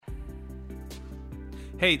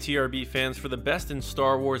Hey TRB fans, for the best in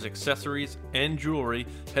Star Wars accessories and jewelry,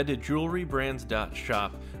 head to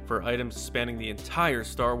jewelrybrands.shop for items spanning the entire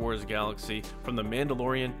Star Wars galaxy, from The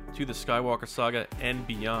Mandalorian to the Skywalker saga and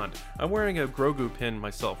beyond. I'm wearing a Grogu pin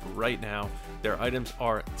myself right now. Their items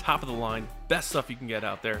are top of the line, best stuff you can get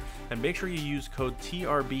out there, and make sure you use code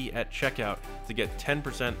TRB at checkout to get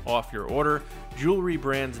 10% off your order.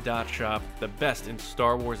 Jewelrybrands.shop, the best in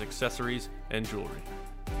Star Wars accessories and jewelry.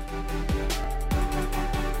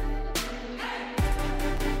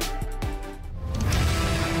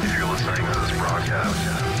 If you're listening to this broadcast,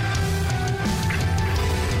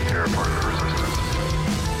 you're a part of the resistance.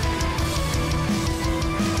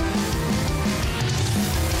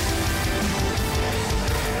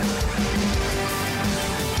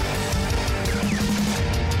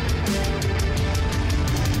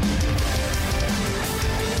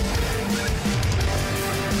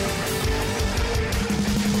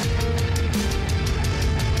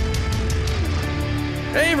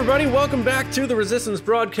 Hey everybody, welcome back to the Resistance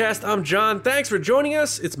broadcast. I'm John. Thanks for joining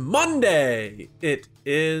us. It's Monday. It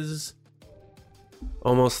is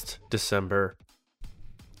almost December.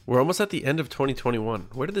 We're almost at the end of 2021.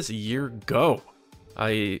 Where did this year go?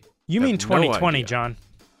 You mean 2020, John?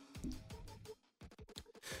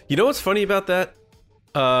 You know what's funny about that?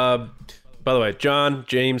 By the way, John,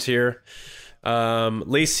 James here.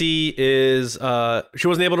 Lacey is she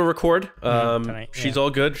wasn't able to record. Tonight, she's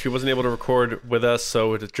all good. She wasn't able to record with us,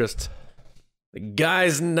 so it's just the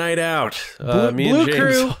guys' night out. Me and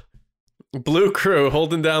James, Blue Crew,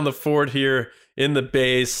 holding down the fort here in the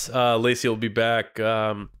base. Lacey will be back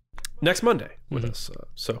next Monday with us,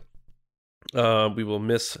 so we will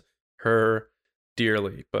miss her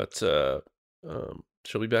dearly, but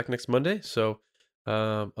she'll be back next Monday. So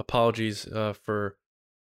apologies for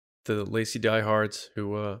the Lacey diehards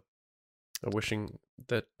who are wishing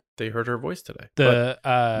that they heard her voice today. But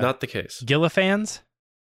not the case. Gillifans?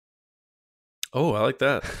 Oh, I like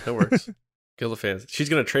that. That works. Gillifans. She's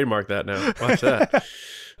going to trademark that now. Watch that.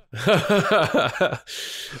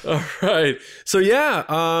 All right. So yeah,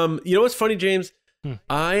 you know what's funny, James?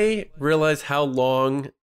 I realized how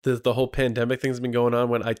long the whole pandemic thing's been going on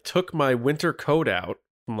when I took my winter coat out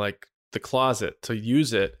from like the closet to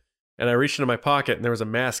use it. And I reached into my pocket and there was a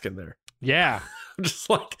mask in there. Yeah. I'm just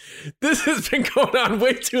like, this has been going on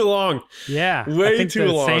way too long. Yeah. Way I think too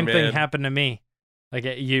the long, same man. thing happened to me. Like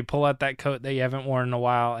you pull out that coat that you haven't worn in a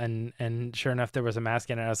while and sure enough, there was a mask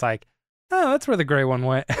in it. I was like, oh, that's where the gray one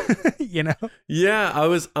went. You know? Yeah. I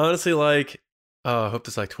was honestly like, oh, I hope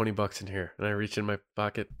there's like $20 in here. And I reach in my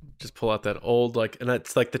pocket, just pull out that old, like, and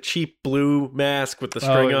it's like the cheap blue mask with the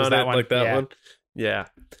string on it. One. Like that Yeah. one. Yeah.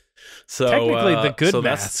 So technically the good so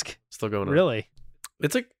mask. Still going on. Really?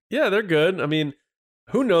 It's like, yeah, they're good. I mean,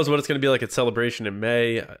 who knows what it's going to be like at Celebration in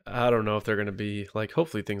May. I don't know if they're going to be like,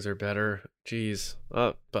 hopefully things are better. Jeez.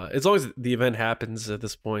 But as long as the event happens at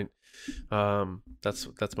this point,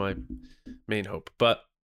 that's my main hope. But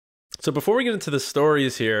so before we get into the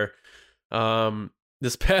stories here,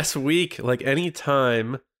 this past week, like any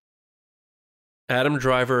time Adam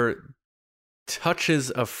Driver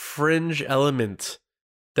touches a fringe element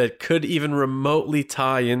that could even remotely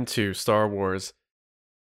tie into Star Wars,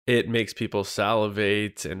 it makes people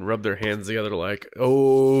salivate and rub their hands together like,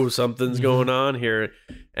 oh, something's going on here.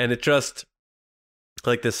 And it just,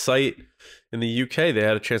 like this site in the UK, they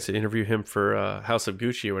had a chance to interview him for House of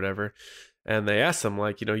Gucci or whatever. And they asked him,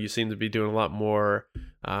 like, you know, you seem to be doing a lot more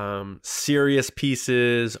serious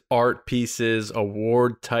pieces, art pieces,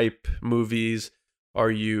 award type movies. Are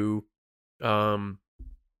you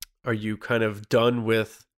kind of done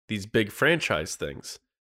with these big franchise things?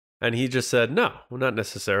 And he just said, no, well, not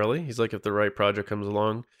necessarily. He's like, if the right project comes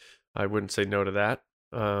along, I wouldn't say no to that.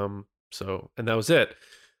 And that was it.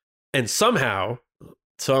 And somehow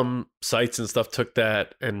some sites and stuff took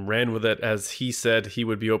that and ran with it as he said he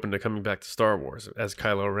would be open to coming back to Star Wars as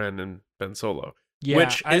Kylo Ren and Ben Solo,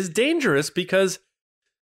 which is dangerous because,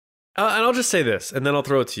 and I'll just say this, and then I'll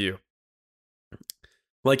throw it to you.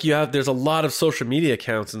 Like there's a lot of social media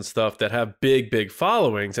accounts and stuff that have big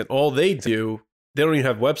followings, and all they do, they don't even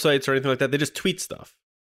have websites or anything like that. They just tweet stuff.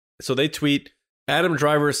 So they tweet, Adam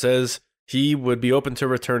Driver says he would be open to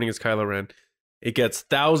returning as Kylo Ren. It gets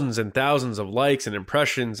thousands and thousands of likes and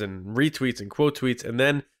impressions and retweets and quote tweets. And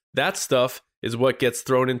then that stuff is what gets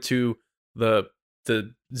thrown into the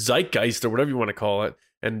zeitgeist or whatever you want to call it.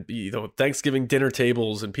 And, you know, Thanksgiving dinner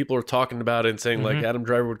tables, and people are talking about it and saying like Adam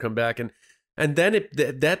Driver would come back. And then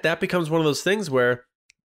that becomes one of those things where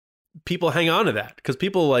people hang on to that because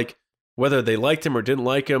people, like, whether they liked him or didn't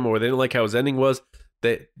like him or they didn't like how his ending was,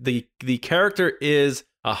 the character is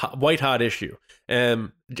white hot issue,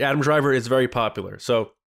 and Adam Driver is very popular.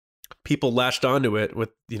 So people latched onto it with,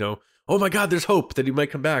 oh my God, there's hope that he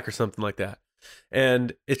might come back or something like that.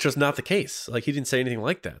 And it's just not the case. Like, he didn't say anything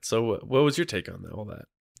like that. So what was your take on all that?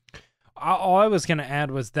 All I was going to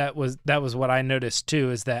add was that was what I noticed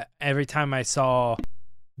too, is that every time I saw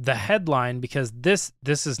the headline, because this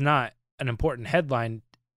is not an important headline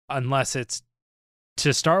unless it's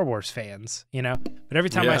to Star Wars fans, but every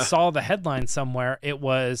time I saw the headline somewhere, it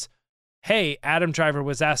was, hey, Adam Driver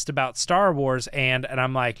was asked about Star Wars, and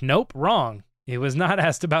I'm like, nope, wrong. He was not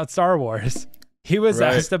asked about Star Wars. He was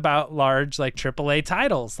asked about large, like, AAA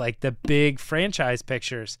titles, like the big franchise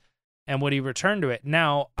pictures, and would he return to it?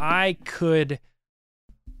 Now, I could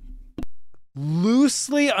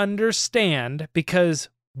loosely understand, because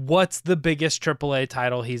what's the biggest AAA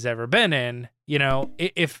title he's ever been in?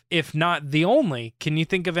 If not the only. Can you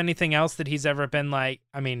think of anything else that he's ever been like?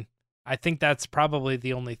 I mean, I think that's probably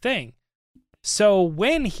the only thing. So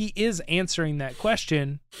when he is answering that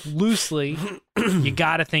question loosely, you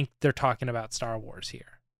got to think they're talking about Star Wars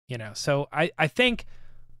here, So I think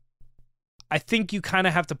you kind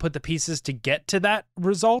of have to put the pieces to get to that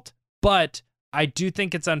result, but I do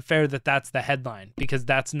think it's unfair that that's the headline, because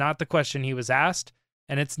that's not the question he was asked,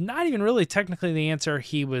 and it's not even really technically the answer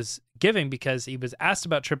he was giving, because he was asked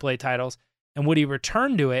about AAA titles and would he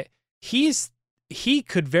return to it. He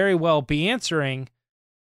could very well be answering,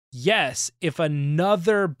 yes, if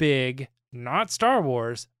another big, not Star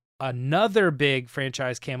Wars, another big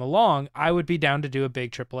franchise came along, I would be down to do a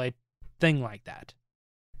big AAA thing like that.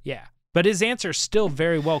 Yeah. But his answer still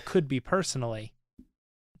very well could be, personally,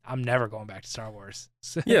 I'm never going back to Star Wars.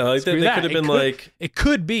 Yeah, like they could have been like... It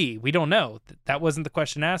could be. We don't know. That wasn't the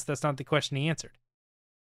question asked. That's not the question he answered.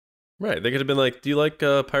 Right. They could have been like, do you like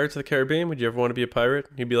Pirates of the Caribbean? Would you ever want to be a pirate?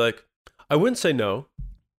 He'd be like, I wouldn't say no.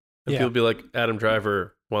 And people would be like, Adam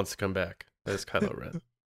Driver wants to come back as Kylo Ren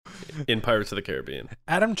in Pirates of the Caribbean.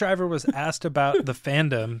 Adam Driver was asked about the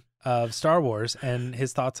fandom of Star Wars and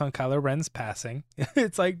his thoughts on Kylo Ren's passing.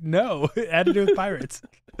 It's like, no, it had to do with pirates.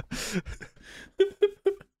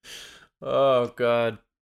 Oh God.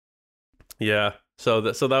 Yeah. So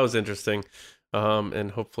that was interesting.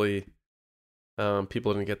 And hopefully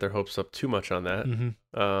people didn't get their hopes up too much on that. Mm-hmm.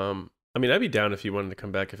 I mean, I'd be down if he wanted to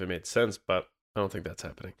come back if it made sense, but I don't think that's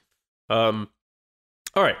happening.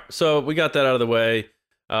 All right, so we got that out of the way.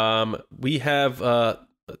 We have a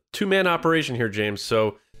two-man operation here, James,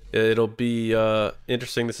 so it'll be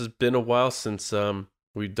interesting. This has been a while since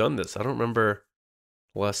we've done this. I don't remember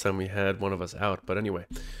the last time we had one of us out, but anyway,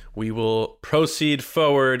 we will proceed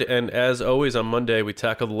forward, and as always on Monday, we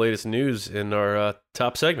tackle the latest news in our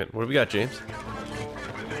top segment. What do we got, James?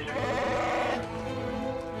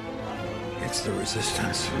 It's the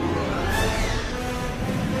Resistance.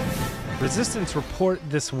 Resistance report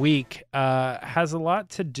this week has a lot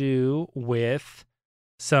to do with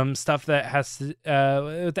some stuff that has to,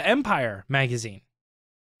 with the Empire magazine,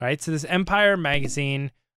 right? So this Empire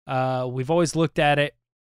magazine, we've always looked at it.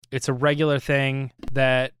 It's a regular thing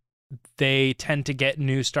that they tend to get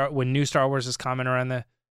when new Star Wars is coming around the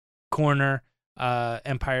corner.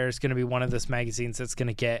 Empire is going to be one of those magazines that's going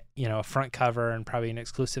to get, a front cover and probably an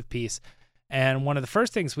exclusive piece. And one of the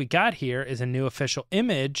first things we got here is a new official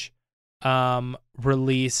image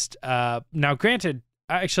released. Now, granted,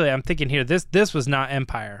 actually, I'm thinking here, this was not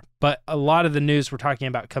Empire, but a lot of the news we're talking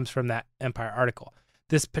about comes from that Empire article.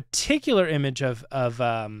 This particular image of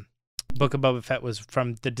Book of Boba Fett was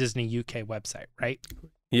from the Disney UK website, right?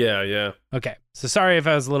 Yeah. Okay, so sorry if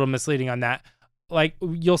I was a little misleading on that. Like,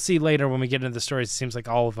 you'll see later when we get into the stories, it seems like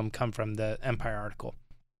all of them come from the Empire article.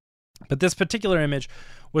 But this particular image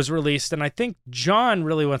was released, and I think John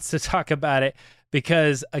really wants to talk about it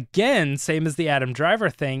because, again, same as the Adam Driver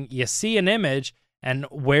thing, you see an image, and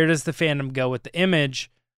where does the fandom go with the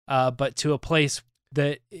image? But to a place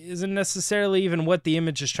that isn't necessarily even what the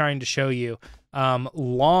image is trying to show you.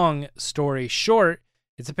 Long story short,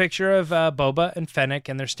 it's a picture of Boba and Fennec,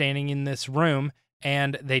 and they're standing in this room,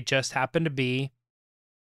 and they just happen to be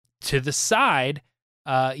to the side,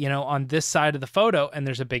 on this side of the photo, and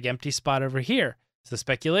there's a big empty spot over here. So the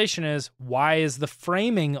speculation is, why is the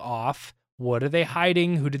framing off? What are they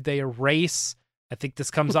hiding? Who did they erase? I think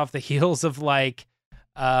this comes off the heels of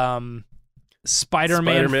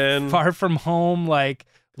Spider-Man Far From Home, like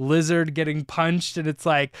Lizard getting punched, and it's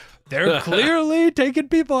like they're clearly taking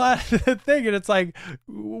people out of the thing, and it's like,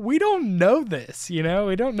 we don't know this, we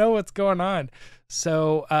don't know what's going on.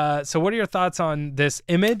 So what are your thoughts on this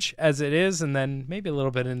image as it is, and then maybe a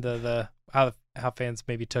little bit into the how fans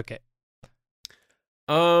maybe took it?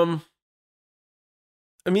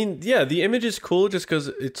 I mean, yeah, the image is cool just because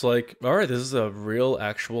it's like, all right, this is a real,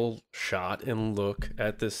 actual shot and look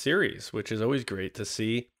at this series, which is always great to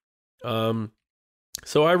see. So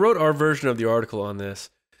I wrote our version of the article on this.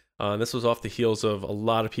 This was off the heels of a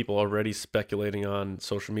lot of people already speculating on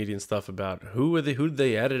social media and stuff about who did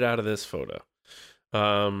they edit out of this photo.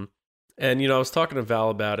 And I was talking to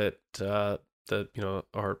Val about it, the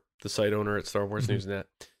site owner at Star Wars Newsnet,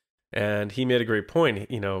 and he made a great point,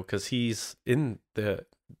 because he's in the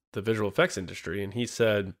visual effects industry, and he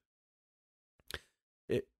said,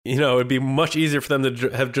 it'd be much easier for them to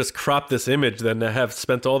have just cropped this image than to have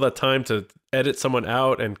spent all that time to edit someone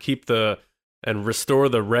out and and restore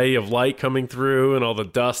the ray of light coming through and all the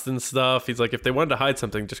dust and stuff. He's like, if they wanted to hide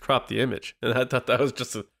something, just crop the image. And I thought that was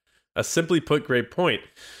just a simply put great point.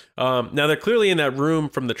 Now they're clearly in that room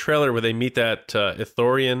from the trailer where they meet that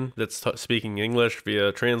Ithorian that's speaking English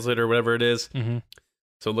via translator, whatever it is. Mm-hmm.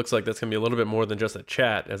 So it looks like that's going to be a little bit more than just a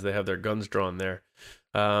chat as they have their guns drawn there.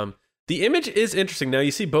 The image is interesting. Now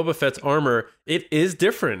you see Boba Fett's armor. It is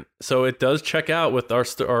different. So it does check out with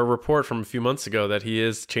our report from a few months ago that he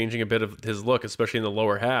is changing a bit of his look, especially in the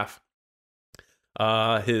lower half.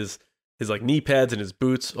 His like knee pads and his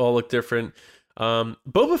boots all look different.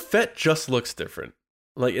 Boba Fett just looks different.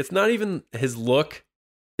 Like, it's not even his look.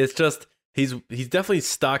 It's just he's definitely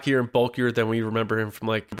stockier and bulkier than we remember him from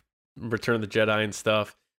like Return of the Jedi and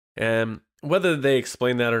stuff. And whether they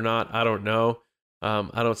explain that or not, I don't know.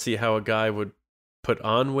 I don't see how a guy would put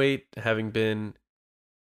on weight having been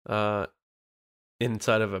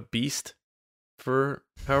inside of a beast for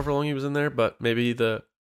however long he was in there, but maybe the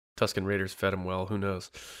Tusken Raiders fed him well. Who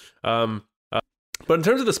knows? But in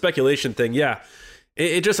terms of the speculation thing, yeah,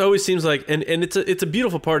 it just always seems like, and it's a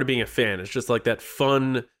beautiful part of being a fan. It's just like that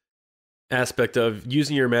fun aspect of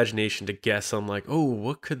using your imagination to guess on like, oh,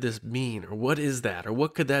 what could this mean? Or what is that? Or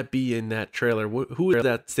what could that be in that trailer? Who is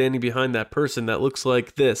that standing behind that person that looks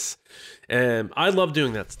like this? And I love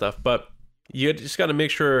doing that stuff, but you just got to make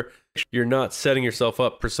sure you're not setting yourself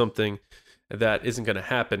up for something that isn't going to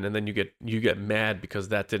happen. And then you get mad because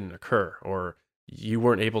that didn't occur, or you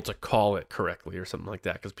weren't able to call it correctly or something like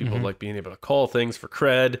that. Because people like being able to call things for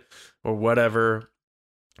cred or whatever,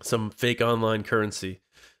 some fake online currency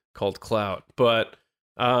called clout. But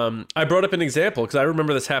I brought up an example because I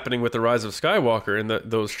remember this happening with The Rise of Skywalker and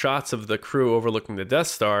those shots of the crew overlooking the Death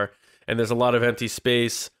Star, and there's a lot of empty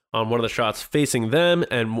space on one of the shots facing them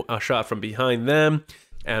and a shot from behind them.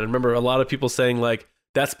 And I remember a lot of people saying like,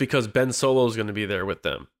 that's because Ben Solo is going to be there with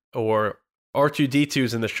them, or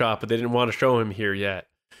R2-D2's in the shot, but they didn't want to show him here yet.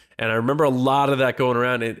 And I remember a lot of that going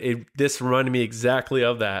around. This reminded me exactly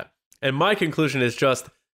of that. And my conclusion is just,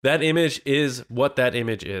 that image is what that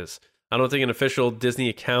image is. I don't think an official Disney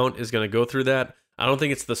account is going to go through that. I don't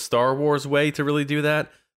think it's the Star Wars way to really do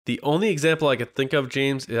that. The only example I could think of,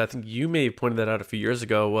 James, I think you may have pointed that out a few years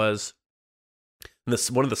ago, was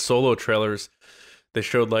one of the Solo trailers. They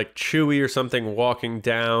showed like Chewie or something walking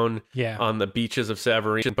down on the beaches of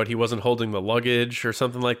Savareen, but he wasn't holding the luggage or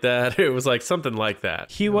something like that. It was like something like that.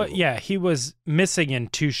 He was missing in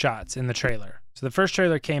two shots in the trailer. So the first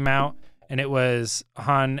trailer came out, and it was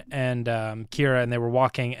Han and Kira, and they were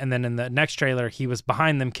walking. And then in the next trailer, he was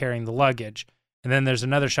behind them carrying the luggage. And then there's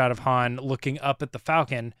another shot of Han looking up at the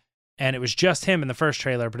Falcon, and it was just him in the first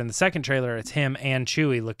trailer. But in the second trailer, it's him and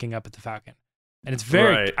Chewie looking up at the Falcon. And it's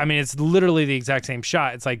it's literally the exact same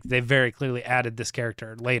shot. It's like they very clearly added this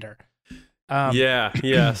character later.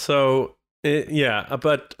 Yeah. So, but I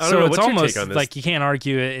don't know. It's What's almost your take on this? like you can't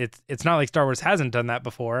argue it. It's not like Star Wars hasn't done that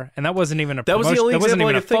before. And that wasn't even a that was the only that wasn't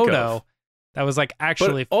even a think photo. of. That was like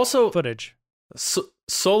actually also footage.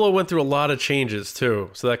 Solo went through a lot of changes too,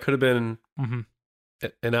 so that could have been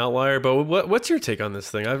an outlier. But what's your take on this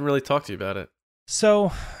thing? I haven't really talked to you about it.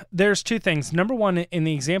 So there's two things. Number one, in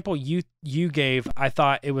the example you gave, I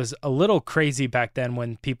thought it was a little crazy back then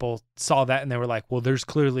when people saw that and they were like, well, there's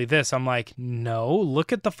clearly this. I'm like, no,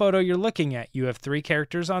 look at the photo you're looking at. You have three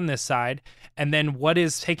characters on this side, and then what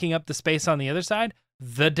is taking up the space on the other side?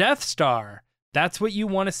 The Death Star. That's what you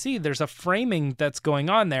want to see. There's a framing that's going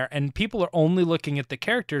on there, and people are only looking at the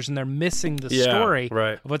characters, and they're missing the story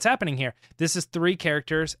of what's happening here. This is three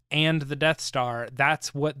characters and the Death Star.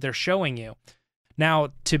 That's what they're showing you. Now,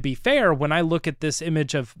 to be fair, when I look at this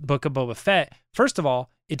image of Book of Boba Fett, first of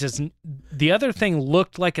all, it doesn't. The other thing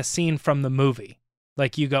looked like a scene from the movie.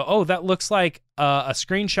 Like you go, oh, that looks like a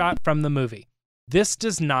screenshot from the movie. This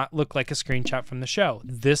does not look like a screenshot from the show.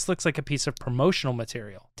 This looks like a piece of promotional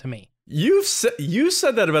material to me. You said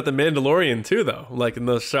that about the Mandalorian too, though. Like in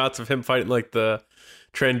those shots of him fighting like the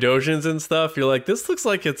Trandoshan's and stuff, you're like, this looks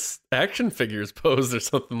like it's action figures posed or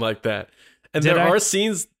something like that. And there are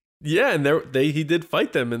scenes Yeah, and he did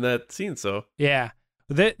fight them in that scene. So Yeah.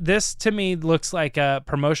 This to me looks like a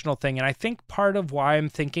promotional thing. And I think part of why I'm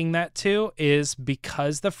thinking that too is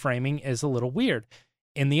because the framing is a little weird.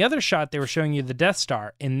 In the other shot, they were showing you the Death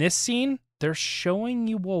Star. In this scene, they're showing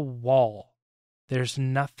you a wall. There's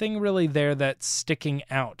nothing really there that's sticking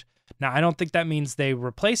out. Now, I don't think that means they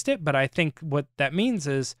replaced it, but I think what that means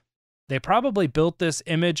is they probably built this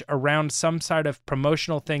image around some sort of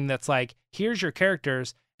promotional thing that's like, here's your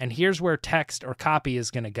characters, and here's where text or copy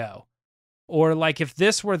is going to go. Or like if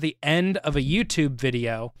this were the end of a YouTube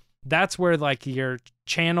video, that's where like your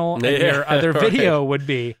channel and your other video would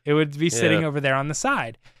be. It would be sitting over there on the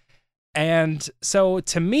side. And so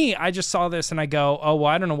to me, I just saw this and I go, oh,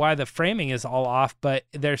 well, I don't know why the framing is all off, but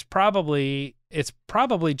it's probably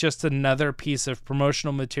just another piece of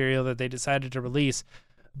promotional material that they decided to release,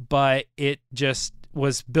 but it just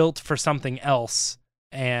was built for something else,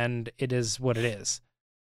 and it is what it is.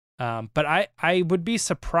 But I would be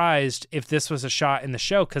surprised if this was a shot in the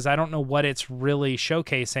show, because I don't know what it's really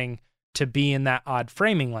showcasing to be in that odd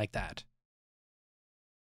framing like that.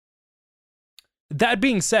 That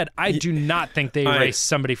being said, I do not think they erased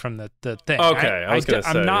somebody from the thing. Okay,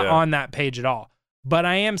 I'm not on that page at all. But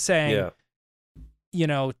I am saying,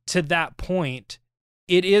 to that point,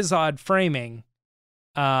 it is odd framing.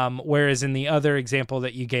 Whereas in the other example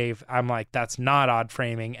that you gave, I'm like, that's not odd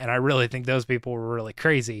framing, and I really think those people were really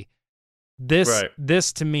crazy.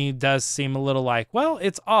 This to me does seem a little like, well,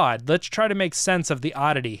 it's odd. Let's try to make sense of the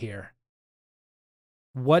oddity here.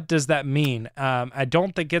 What does that mean? I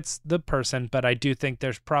don't think it's the person, but I do think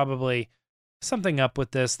there's probably something up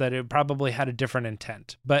with this, that it probably had a different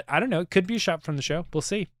intent. But I don't know. It could be a shot from the show. We'll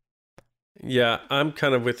see. Yeah, I'm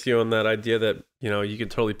kind of with you on that idea that, you can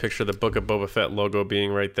totally picture the Book of Boba Fett logo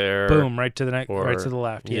being right there. Boom, right to the right to the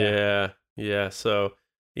left. Yeah. So,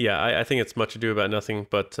 I think it's much ado about nothing,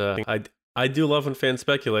 but I do love when fans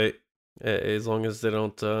speculate, as long as they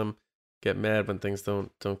don't get mad when things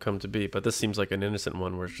don't come to be. But this seems like an innocent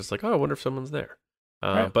one where it's just like, oh, I wonder if someone's there.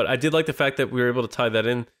 Right. But I did like the fact that we were able to tie that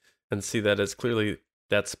in and see that as clearly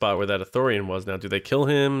that spot where that Ithorian was. Now, do they kill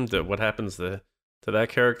him? What happens to that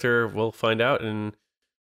character? We'll find out in,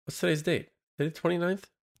 what's today's date? The 29th?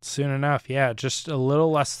 Soon enough, yeah. Just a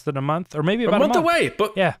little less than a month, or maybe about a month away.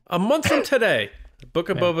 But yeah, a month from today, Book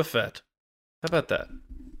of Boba Fett. How about that?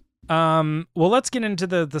 Well, let's get into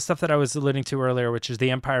the stuff that I was alluding to earlier, which is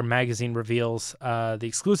the Empire magazine reveals the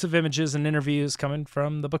exclusive images and interviews coming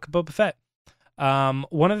from the Book of Boba Fett.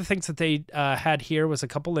 One of the things that they had here was a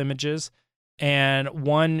couple images, and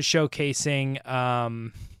one showcasing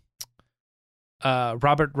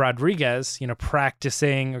Robert Rodriguez,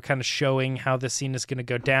 practicing or kind of showing how the scene is going to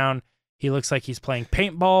go down. He looks like he's playing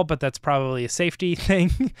paintball, but that's probably a safety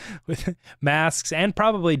thing with masks and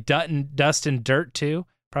probably dust and dirt too.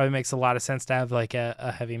 Probably makes a lot of sense to have like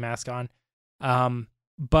a heavy mask on.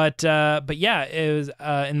 But yeah, it was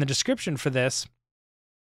in the description for this,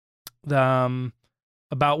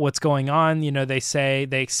 about what's going on. They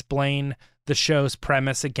explain the show's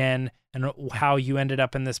premise again and how you ended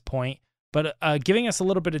up in this point. But giving us a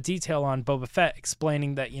little bit of detail on Boba Fett,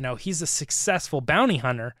 explaining that, he's a successful bounty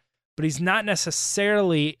hunter, but he's not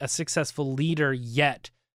necessarily a successful leader yet.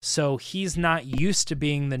 So he's not used to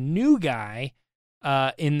being the new guy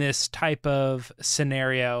in this type of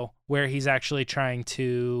scenario where he's actually trying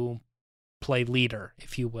to play leader,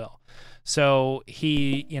 if you will. So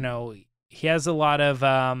he has a lot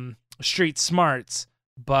of street smarts,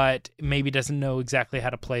 but maybe doesn't know exactly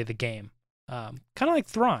how to play the game. Kind of like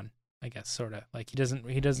Thrawn, I guess, sort of like he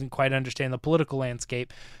doesn't quite understand the political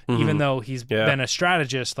landscape, even though he's been a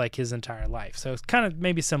strategist like his entire life. So it's kind of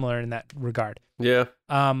maybe similar in that regard. Yeah.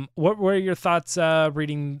 What were your thoughts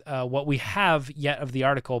reading what we have yet of the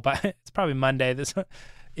article? But it's probably Monday. This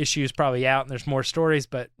issue is probably out, and there's more stories.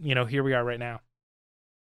 But here we are right now.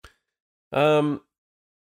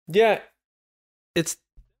 Yeah, it's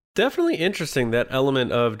definitely interesting, that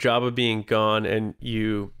element of Jabba being gone, and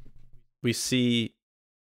we see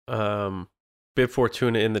Bib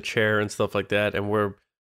Fortuna in the chair and stuff like that, and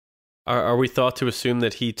are we thought to assume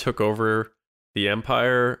that he took over the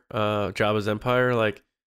Empire, Jabba's Empire? Like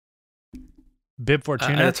Bib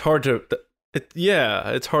Fortuna? It's hard to.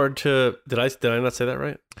 It's hard to. Did I not say that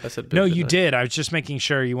right? I said Bib, no, you did. I was just making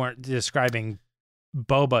sure you weren't describing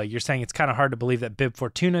Boba. You're saying it's kind of hard to believe that Bib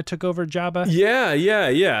Fortuna took over Jabba.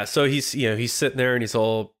 Yeah. So he's sitting there and he's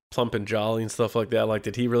all plump and jolly and stuff like that. Like,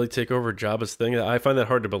 did he really take over Jabba's thing? I find that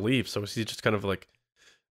hard to believe. So was he just kind of like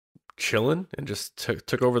chilling and just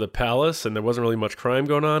took over the palace, and there wasn't really much crime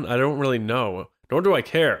going on? I don't really know, nor do I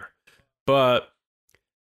care. But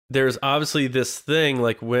there's obviously this thing,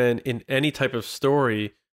 like when in any type of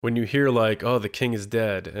story when you hear like, oh, the king is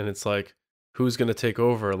dead, and it's like, who's going to take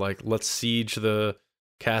over? Like, let's siege the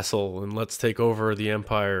castle and let's take over the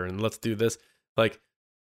empire and let's do this. Like,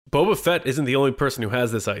 Boba Fett isn't the only person who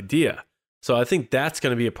has this idea. So I think that's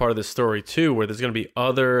going to be a part of the story too, where there's going to be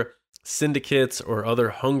other syndicates or other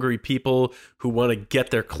hungry people who want to get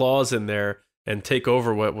their claws in there and take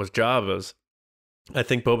over what was Jabba's. I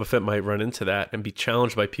think Boba Fett might run into that and be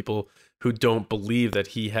challenged by people who don't believe that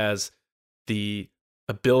he has the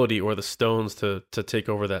ability or the stones to take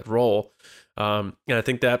over that role. And I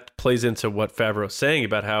think that plays into what Favreau's saying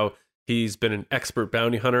about how he's been an expert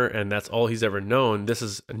bounty hunter and that's all he's ever known. This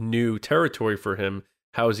is a new territory for him.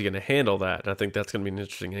 How is he going to handle that? And I think that's going to be an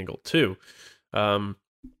interesting angle too.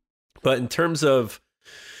 But in terms of,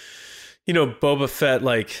 Boba Fett,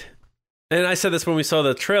 like, and I said this when we saw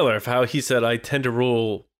the trailer of how he said, I tend to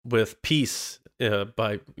rule with peace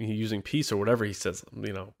by using peace or whatever he says,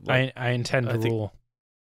 Like, I intend to rule.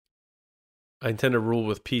 I intend to rule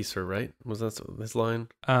with peace, or right? Was that his line?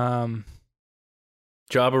 Jabba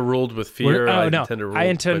ruled with fear. I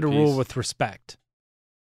intend to rule with respect.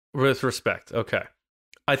 With respect. Okay.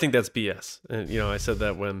 I think that's BS. And, I said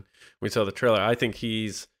that when we saw the trailer. I think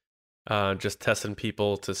he's just testing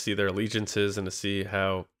people to see their allegiances and to see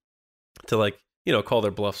how to, call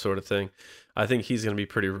their bluff sort of thing. I think he's going to be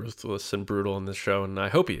pretty ruthless and brutal in this show, and I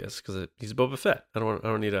hope he is, because he's Boba Fett. I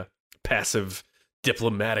don't need a passive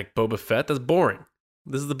diplomatic Boba Fett. That's boring.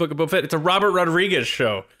 This is the Book of Boba Fett. It's a Robert Rodriguez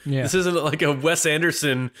show. Yeah. This isn't like a Wes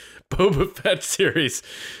Anderson Boba Fett series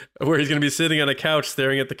where he's going to be sitting on a couch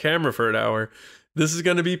staring at the camera for an hour. This is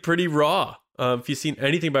going to be pretty raw. If you've seen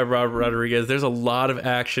anything by Robert Rodriguez, there's a lot of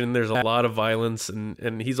action. There's a lot of violence,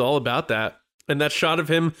 and he's all about that. And that shot of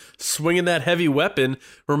him swinging that heavy weapon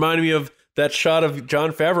reminded me of that shot of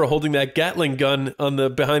Jon Favreau holding that Gatling gun on the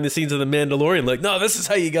behind the scenes of The Mandalorian. Like, no, this is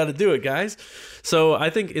how you got to do it, guys. So I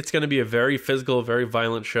think it's going to be a very physical, very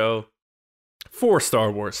violent show for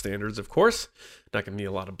Star Wars standards, of course. Not going to be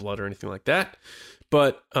a lot of blood or anything like that.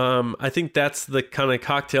 But I think that's the kind of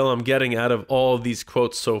cocktail I'm getting out of all of these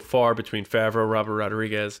quotes so far between Favreau and Robert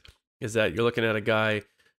Rodriguez, is that you're looking at a guy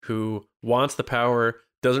who wants the power,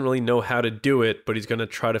 doesn't really know how to do it, but he's going to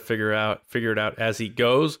try to figure it out as he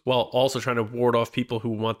goes, while also trying to ward off people who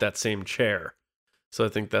want that same chair. So I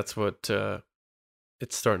think that's what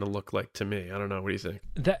it's starting to look like to me. I don't know. What do you think?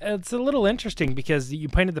 It's a little interesting because you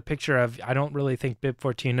painted the picture of, I don't really think Bib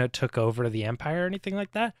Fortuna took over the Empire or anything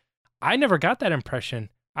like that. I never got that impression.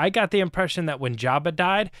 I got the impression that when Jabba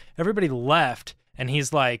died, everybody left, and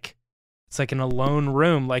he's like, it's like in a lone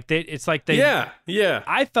room. Yeah.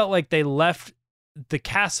 I felt like they left the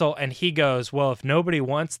castle, and he goes, well, if nobody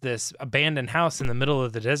wants this abandoned house in the middle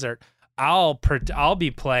of the desert, I'll be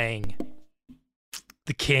playing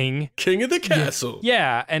the king of the castle.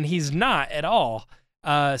 Yeah, and he's not at all.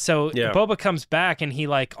 Boba comes back, and he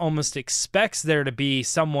like almost expects there to be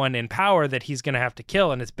someone in power that he's gonna have to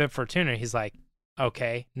kill, and it's Bib Fortuna. He's like,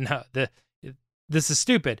 okay, no, this is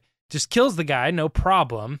stupid. Just kills the guy, no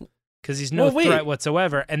problem, because he's no threat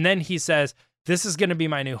whatsoever. And then he says, this is gonna be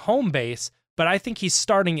my new home base. But I think he's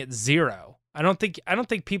starting at zero. I don't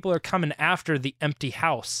think people are coming after the empty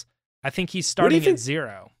house. I think he's starting at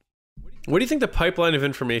zero. What do you think the pipeline of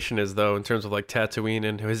information is, though, in terms of like Tatooine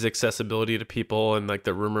and his accessibility to people and like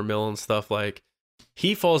the rumor mill and stuff? Like,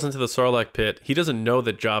 he falls into the Sarlacc pit. He doesn't know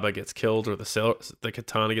that Jabba gets killed or the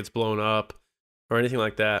katana gets blown up or anything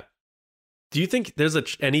like that. Do you think there's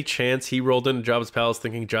any chance he rolled into Jabba's palace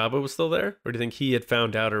thinking Jabba was still there? Or do you think he had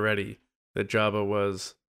found out already that Jabba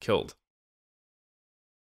was killed?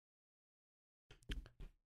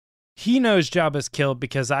 He knows Jabba's killed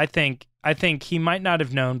because I think he might not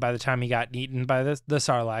have known by the time he got eaten by the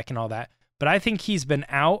Sarlacc and all that. But I think he's been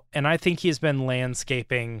out, and I think he's been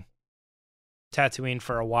landscaping Tatooine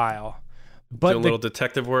for a while. Doing a little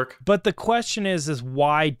detective work. But the question is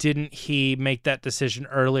why didn't he make that decision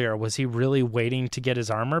earlier? Was he really waiting to get his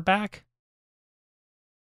armor back?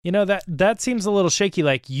 That seems a little shaky.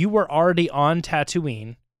 Like, you were already on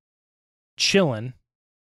Tatooine, chilling.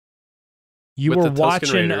 You were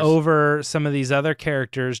watching over some of these other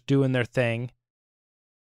characters doing their thing.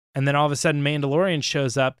 And then all of a sudden Mandalorian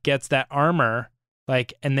shows up, gets that armor,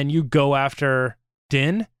 and then you go after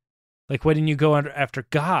Din? Like, why didn't you go after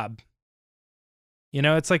Gob?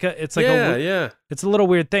 It's a little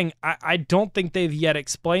weird thing. I don't think they've yet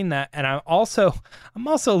explained that. And I'm also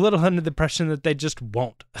a little under the impression that they just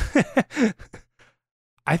won't.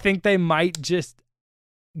 I think they might just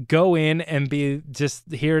go in and be just,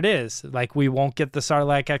 here it is. Like, we won't get the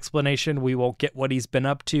Sarlacc explanation. We won't get what he's been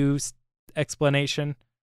up to explanation.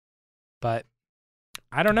 But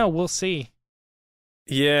I don't know. We'll see.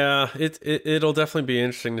 Yeah, it'll definitely be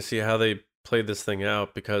interesting to see how they play this thing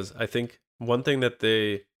out, because I think one thing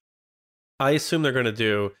that I assume they're going to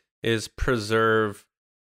do is preserve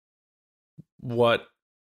what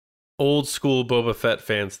old school Boba Fett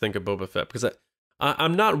fans think of Boba Fett, because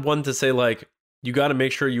I'm not one to say like you got to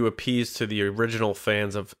make sure you appease to the original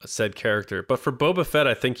fans of said character, but for Boba Fett,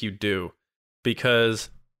 I think you do, because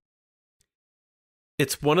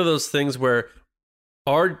it's one of those things where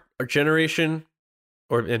our generation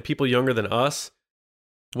and people younger than us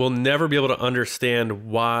will never be able to understand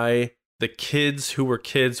why the kids who were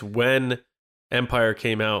kids when Empire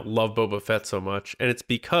came out love Boba Fett so much, and it's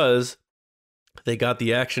because they got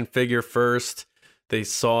the action figure first. They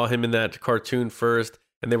saw him in that cartoon first,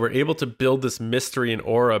 and they were able to build this mystery and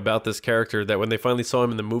aura about this character that when they finally saw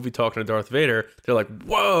him in the movie talking to Darth Vader, they're like,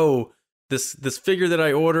 "Whoa, this figure that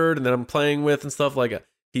I ordered and that I'm playing with and stuff, like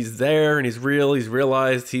he's there and he's real. He's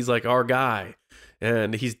realized he's like our guy,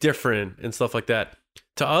 and he's different and stuff like that."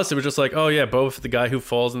 To us, it was just like, "Oh yeah, Boba Fett, the guy who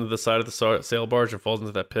falls into the side of the sail barge and falls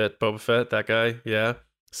into that pit. Boba Fett, that guy, yeah."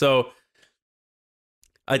 So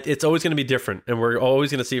it's always going to be different, and we're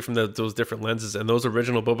always going to see it from those different lenses, and those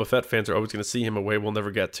original Boba Fett fans are always going to see him a way we'll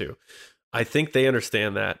never get to. I think they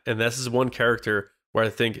understand that, and this is one character where I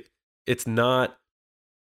think it's not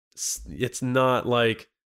like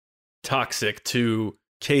toxic to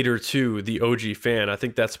cater to the OG fan. I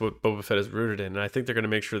think that's what Boba Fett is rooted in, and I think they're going to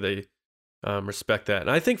make sure they respect that.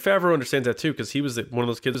 And I think Favreau understands that too, because he was one of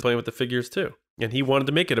those kids playing with the figures too, and he wanted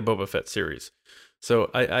to make it a Boba Fett series. So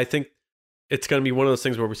I think it's going to be one of those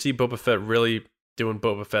things where we see Boba Fett really doing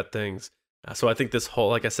Boba Fett things. So I think this whole,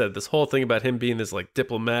 like I said, this whole thing about him being this like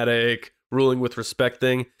diplomatic, ruling with respect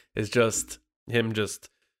thing is just him just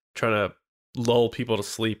trying to lull people to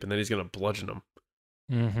sleep, and then he's going to bludgeon them.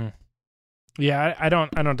 Mm-hmm. Yeah, I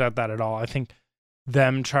don't doubt that at all. I think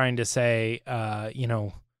them trying to say,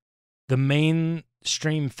 the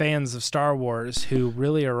mainstream fans of Star Wars who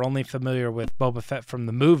really are only familiar with Boba Fett from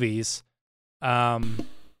the movies,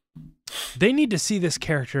 they need to see this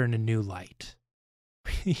character in a new light.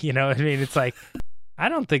 You know what I mean? It's like, I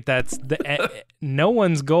don't think that's no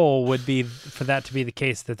one's goal would be for that to be the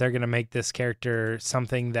case, that they're going to make this character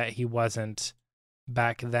something that he wasn't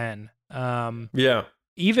back then.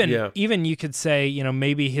 Even you could say,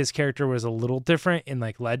 maybe his character was a little different in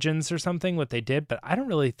like Legends or something, what they did, but I don't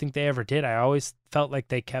really think they ever did. I always felt like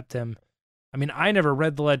they kept him. I mean, I never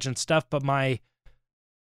read the Legend stuff, but my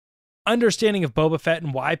understanding of Boba Fett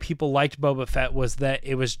and why people liked Boba Fett was that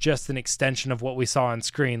it was just an extension of what we saw on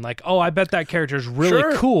screen. Like, oh, I bet that character's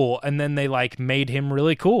really cool. And then they like made him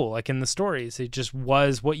really cool. Like in the stories, it just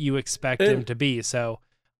was what you expect him to be. So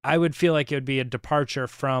I would feel like it would be a departure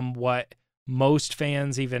from what most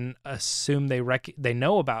fans even assume they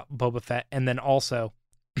know about Boba Fett. And then also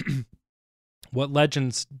what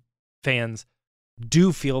Legends fans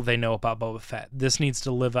do feel they know about Boba Fett. This needs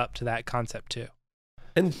to live up to that concept too.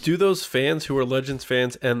 And do those fans who are Legends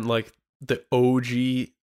fans and like the OG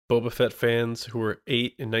Boba Fett fans who were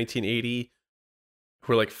 8 in 1980,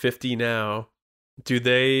 who are like 50 now, do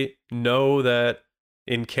they know that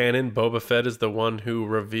in canon Boba Fett is the one who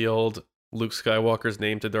revealed Luke Skywalker's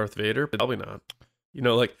name to Darth Vader? Probably not.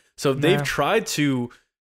 So they've tried to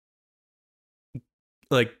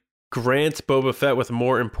like grant Boba Fett with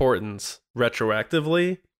more importance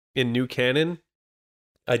retroactively in new canon.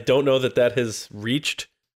 I don't know that has reached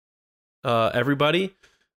everybody,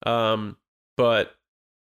 but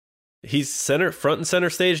he's front and center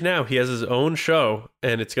stage now. He has his own show,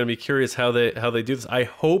 and it's going to be curious how they do this. I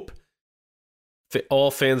hope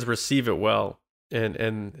all fans receive it well,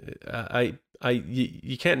 and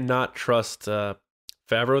you can't not trust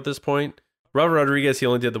Favreau at this point. Robert Rodriguez, he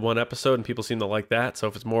only did the one episode, and people seem to like that. So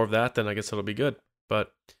if it's more of that, then I guess it'll be good.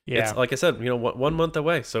 But it's like I said, 1 month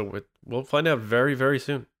away, so we'll find out very, very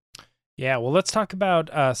soon. Yeah, well, let's talk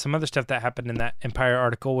about some other stuff that happened in that Empire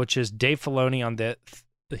article, which is Dave Filoni on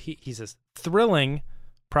he says thrilling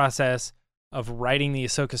process of writing the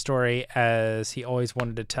Ahsoka story as he always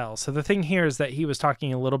wanted to tell. So the thing here is that he was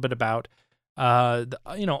talking a little bit about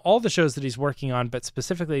all the shows that he's working on, but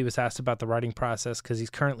specifically he was asked about the writing process because he's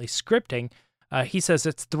currently scripting. He says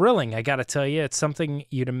it's thrilling. I got to tell you, it's something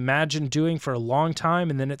you'd imagine doing for a long time,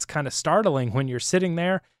 and then it's kind of startling when you're sitting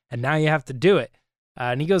there and now you have to do it.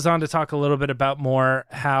 And he goes on to talk a little bit about more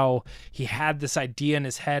how he had this idea in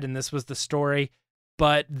his head and this was the story.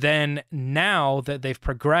 But then now that they've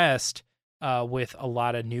progressed with a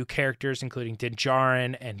lot of new characters, including Din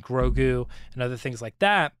Djarin and Grogu and other things like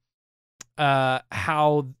that,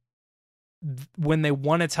 how when they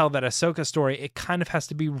want to tell that Ahsoka story, it kind of has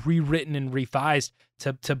to be rewritten and revised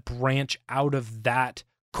to branch out of that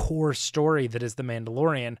core story that is The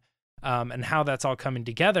Mandalorian. And how that's all coming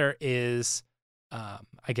together is,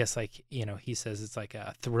 I guess, like, you know, he says it's like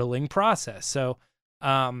a thrilling process. So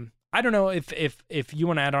I don't know if you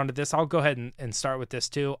want to add on to this. I'll go ahead and start with this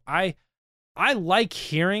too. I like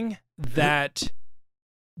hearing that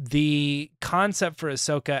the concept for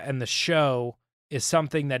Ahsoka and the show is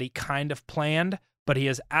something that he kind of planned, but he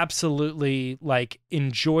has absolutely like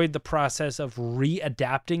enjoyed the process of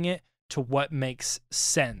readapting it to what makes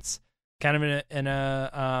sense. Kind of in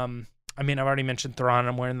a I mean, I've already mentioned Thrawn.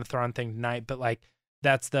 I'm wearing the Thrawn thing tonight, but like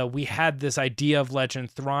we had this idea of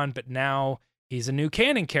Legend Thrawn, but now he's a new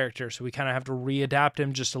canon character, so we kind of have to readapt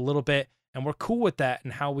him just a little bit, and we're cool with that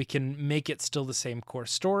and how we can make it still the same core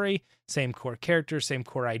story, same core character, same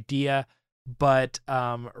core idea, but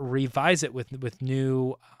revise it with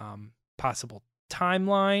new possible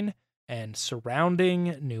timeline and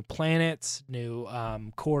surrounding new planets, new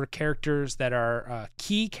core characters that are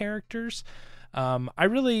key characters. I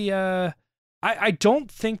really, I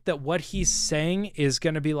don't think that what he's saying is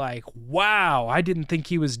going to be like, wow, I didn't think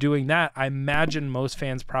he was doing that. I imagine most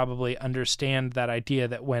fans probably understand that idea,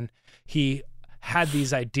 that when he had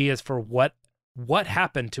these ideas for what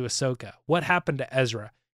happened to Ahsoka, what happened to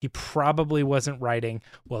Ezra, he probably wasn't writing,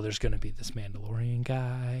 well, there's going to be this Mandalorian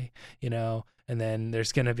guy, you know, and then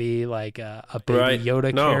there's going to be like a baby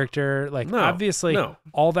Yoda character. Like, obviously,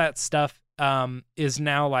 all that stuff is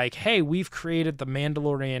now like, hey, we've created the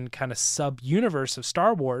Mandalorian kind of sub-universe of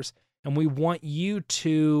Star Wars, and we want you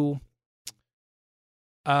to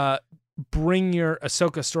bring your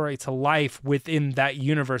Ahsoka story to life within that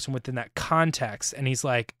universe and within that context. And he's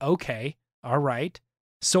like, okay, all right.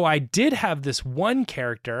 So I did have this one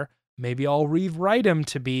character, maybe I'll rewrite him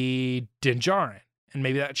to be Din Djarin, and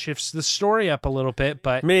maybe that shifts the story up a little bit,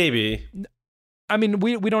 but maybe. I mean,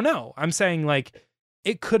 we don't know. I'm saying like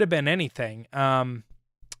it could have been anything.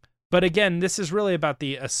 But again, this is really about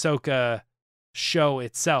the Ahsoka show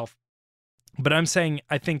itself. But I'm saying,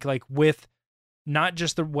 I think like with not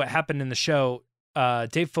just what happened in the show,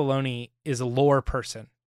 Dave Filoni is a lore person.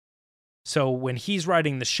 So when he's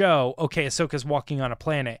writing the show, okay, Ahsoka's walking on a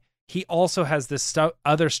planet. He also has this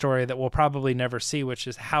other story that we'll probably never see, which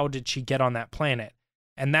is how did she get on that planet?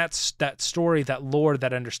 And that's that story, that lore,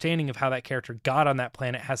 that understanding of how that character got on that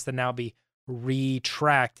planet has to now be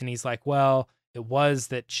retracked. And he's like, well, it was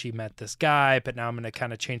that she met this guy, but now I'm going to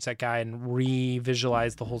kind of change that guy and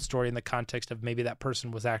re-visualize the whole story in the context of maybe that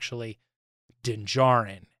person was actually Din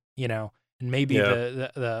Djarin, you know? And maybe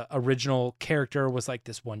the original character was like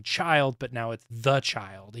this one child, but now it's the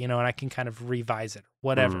child, you know, and I can kind of revise it,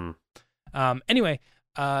 whatever. Anyway,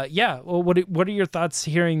 well, what are your thoughts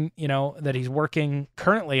hearing, you know, that he's working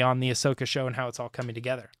currently on the Ahsoka show and how it's all coming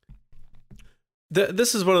together?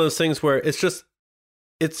 This is one of those things where it's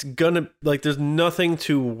gonna, like, there's nothing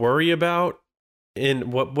to worry about.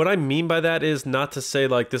 And what I mean by that is not to say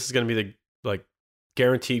like this is gonna be the like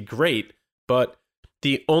guaranteed great, but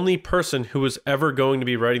the only person who was ever going to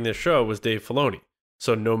be writing this show was Dave Filoni.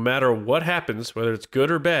 So no matter what happens, whether it's good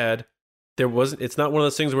or bad, it's not one of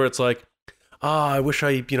those things where it's like, I wish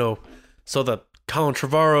I, you know, saw the Colin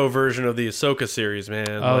Trevorrow version of the Ahsoka series, man.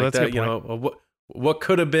 Oh, like that's that, a good you know, what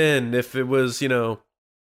could have been if it was, you know.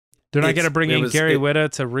 They're not going to bring in Gary Whitta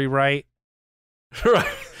to rewrite. Right.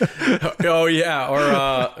 Oh yeah. Or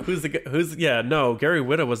Gary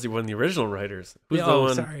Whitta was one of the original writers. Who's the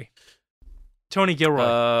one? Sorry. Tony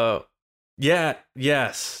Gilroy.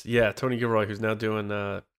 Tony Gilroy, who's now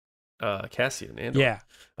doing Cassian Andor. Yeah.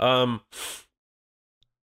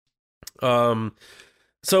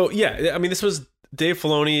 So yeah, I mean, this was Dave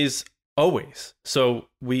Filoni's always. So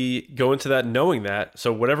we go into that knowing that.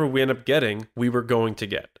 So whatever we end up getting, we were going to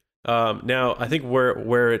get. Now I think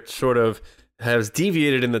where it sort of has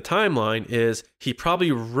deviated in the timeline is he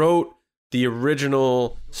probably wrote the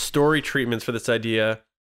original story treatments for this idea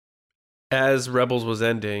as Rebels was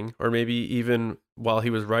ending, or maybe even while he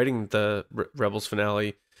was writing the Rebels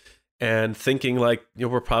finale, and thinking like, you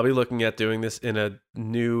know, we're probably looking at doing this in a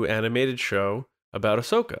new animated show about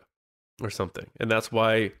Ahsoka or something. And that's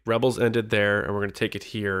why Rebels ended there, and we're going to take it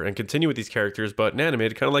here and continue with these characters, but in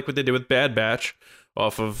animated, kind of like what they did with Bad Batch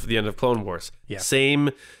off of the end of Clone Wars. Yeah.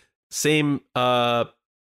 Same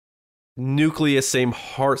nucleus, same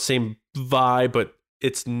heart, same vibe, but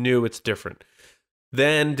it's new, it's different.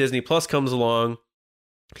 Then Disney Plus comes along.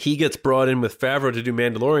 He gets brought in with Favreau to do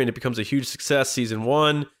Mandalorian. It becomes a huge success. Season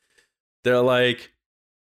 1. They're like,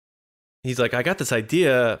 he's like, I got this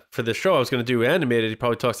idea for this show I was going to do animated. He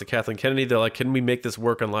probably talks to Kathleen Kennedy. They're like, can we make this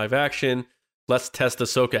work on live action? Let's test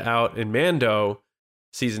Ahsoka out in Mando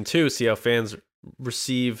Season 2. See how fans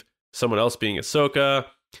receive someone else being Ahsoka.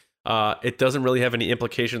 It doesn't really have any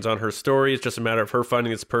implications on her story. It's just a matter of her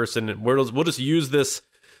finding this person, and we'll just use this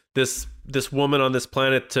woman on this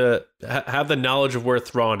planet to have the knowledge of where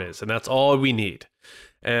Thrawn is, and that's all we need.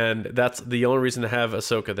 And that's the only reason to have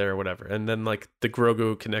Ahsoka there or whatever. And then like the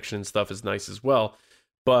Grogu connection and stuff is nice as well.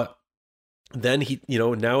 But then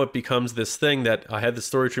now it becomes this thing that I had the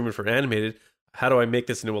story treatment for animated. How do I make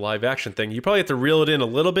this into a live action thing? You probably have to reel it in a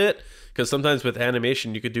little bit, because sometimes with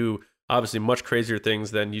animation, you could do obviously much crazier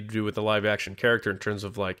things than you do with a live action character in terms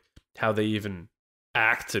of like how they even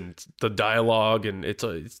act and the dialogue. And it's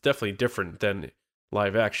definitely different than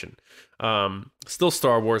live action. Still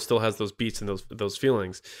Star Wars still has those beats and those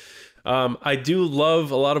feelings. I do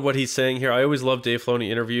love a lot of what he's saying here. I always love Dave Filoni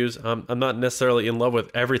interviews. I'm not necessarily in love with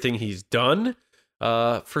everything he's done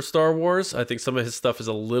for Star Wars. I think some of his stuff is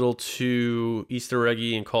a little too Easter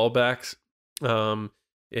eggy and callbacks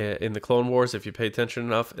in the Clone Wars, if you pay attention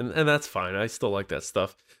enough, and that's fine. I still like that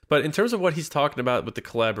stuff. But in terms of what he's talking about with the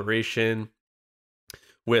collaboration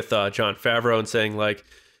with Jon Favreau and saying like,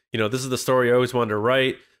 this is the story I always wanted to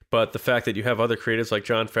write, but the fact that you have other creatives like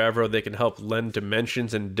Jon Favreau, they can help lend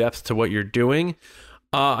dimensions and depth to what you're doing.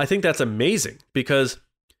 I think that's amazing because,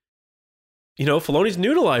 Filoni's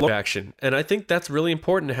new to live action. And I think that's really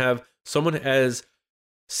important to have someone as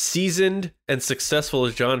seasoned and successful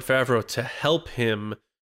as Jon Favreau to help him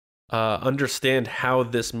understand how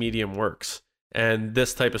this medium works and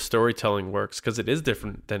this type of storytelling works, because it is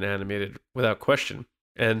different than animated without question.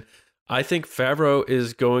 And I think Favreau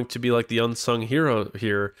is going to be like the unsung hero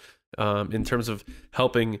here in terms of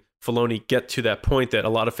helping Filoni get to that point that a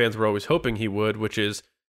lot of fans were always hoping he would, which is,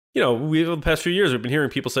 we over the past few years, we've been hearing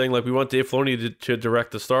people saying like, we want Dave Filoni to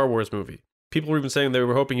direct the Star Wars movie. People were even saying they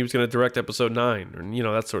were hoping he was going to direct Episode 9 or,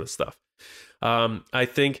 that sort of stuff. I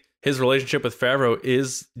think his relationship with Favreau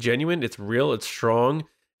is genuine. It's real. It's strong.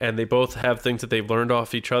 And they both have things that they've learned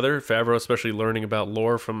off each other. Favreau especially learning about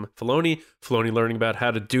lore from Filoni. Filoni learning about how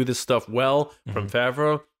to do this stuff well from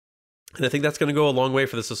Favreau. And I think that's going to go a long way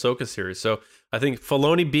for this Ahsoka series. So I think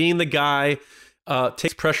Filoni being the guy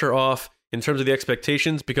takes pressure off in terms of the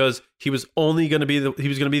expectations, because he was only going to be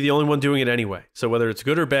the only one doing it anyway. So whether it's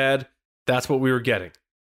good or bad, that's what we were getting.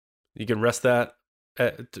 You can rest that,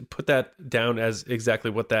 put that down as exactly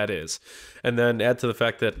what that is, and then add to the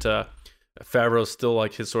fact that Favreau's still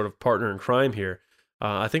like his sort of partner in crime here.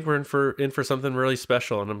 I think we're in for something really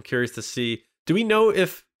special, and I'm curious to see. Do we know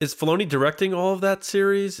is Filoni directing all of that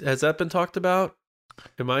series? Has that been talked about?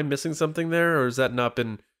 Am I missing something there, or has that not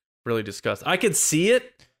been really discussed? I could see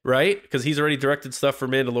it, right? Because he's already directed stuff for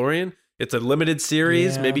Mandalorian. It's a limited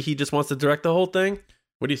series. Yeah. Maybe he just wants to direct the whole thing.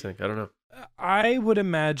 What do you think? I don't know. I would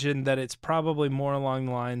imagine that it's probably more along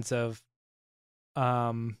the lines of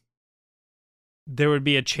there would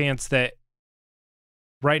be a chance that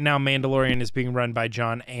right now Mandalorian is being run by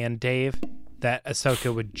John and Dave, that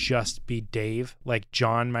Ahsoka would just be Dave. Like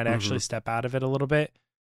John might actually step out of it a little bit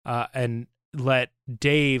and let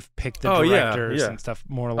Dave pick the directors and stuff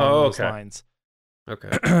more along those lines.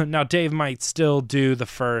 Okay. Now Dave might still do the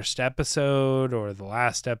first episode or the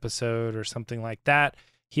last episode or something like that.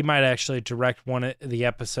 He might actually direct the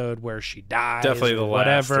episode where she dies. Definitely the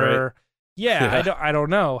whatever. Last, right? Yeah, I don't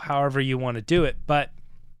know. However you want to do it, but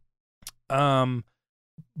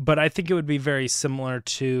I think it would be very similar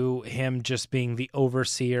to him just being the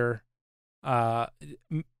overseer,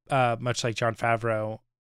 much like Jon Favreau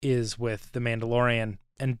is with The Mandalorian.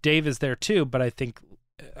 And Dave is there too, but I think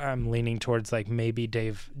I'm leaning towards like maybe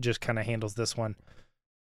Dave just kind of handles this one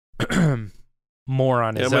more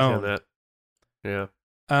on his own. That. Yeah.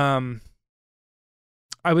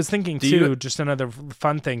 I was thinking too, just another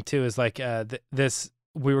fun thing too is like this.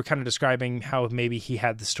 We were kind of describing how maybe he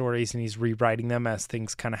had the stories and he's rewriting them as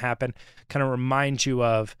things kind of happen. Kind of reminds you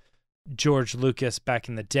of George Lucas back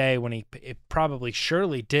in the day when it probably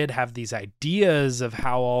surely did have these ideas of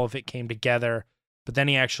how all of it came together, but then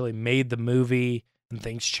he actually made the movie and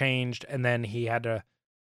things changed, and then he had to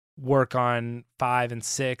work on 5 and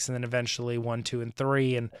 6 and then eventually 1, 2, and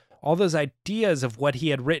 3, and all those ideas of what he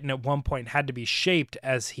had written at one point had to be shaped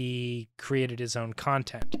as he created his own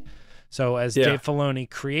content. So as Dave Filoni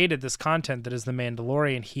created this content that is The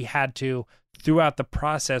Mandalorian, he had to, throughout the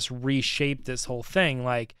process, reshape this whole thing.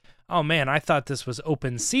 Like, oh man, I thought this was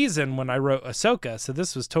open season when I wrote Ahsoka, so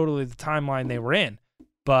this was totally the timeline they were in.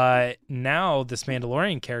 But now this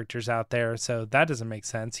Mandalorian character's out there, so that doesn't make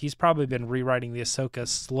sense. He's probably been rewriting the Ahsoka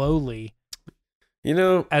slowly,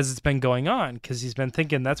 as it's been going on, because he's been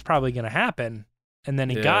thinking that's probably going to happen. And then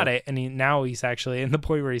he got it, and now he's actually in the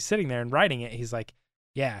point where he's sitting there and writing it. He's like,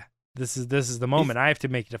 yeah. This is the moment. I have to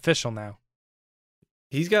make it official now.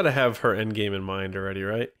 He's got to have her end game in mind already,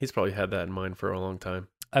 right? He's probably had that in mind for a long time.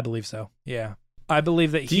 I believe so. Yeah. I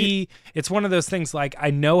believe that it's one of those things like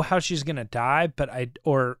I know how she's going to die, but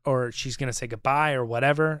or she's going to say goodbye or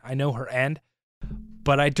whatever. I know her end,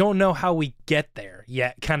 but I don't know how we get there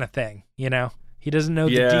yet kind of thing, you know? He doesn't know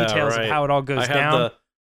the details of how it all goes down.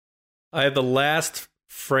 I have the last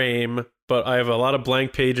frame, but I have a lot of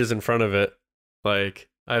blank pages in front of it. Like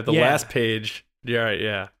I have the last page. Yeah,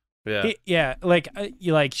 right, yeah.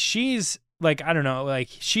 Like she's like, I don't know, like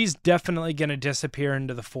she's definitely going to disappear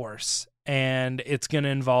into the Force. And it's going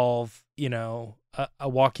to involve, you know, a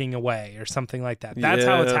walking away or something like that. That's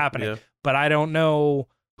how it's happening. Yeah. But I don't know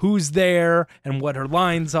who's there and what her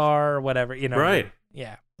lines are or whatever, you know. Right.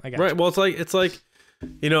 Yeah. I got right. you. Well, it's like,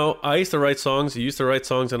 you know, I used to write songs. You used to write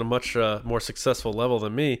songs on a much more successful level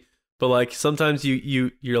than me. But like sometimes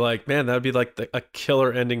you're like, man, that would be like a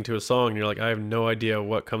killer ending to a song. And you're like, I have no idea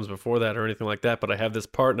what comes before that or anything like that. But I have this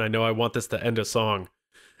part and I know I want this to end a song.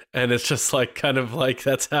 And it's just like kind of like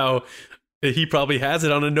that's how he probably has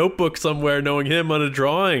it on a notebook somewhere, knowing him on a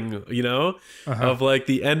drawing, you know, of like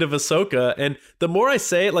the end of Ahsoka. And the more I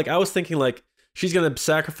say it, like I was thinking like she's going to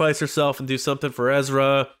sacrifice herself and do something for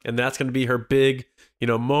Ezra. And that's going to be her big, you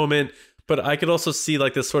know, moment. But I could also see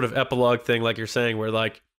like this sort of epilogue thing, like you're saying, where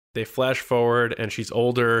like they flash forward and she's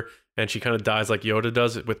older and she kind of dies like Yoda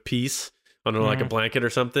does it with peace under like a blanket or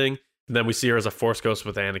something. And then we see her as a Force ghost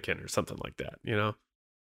with Anakin or something like that, you know?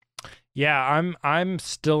 Yeah, I'm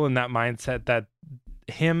still in that mindset that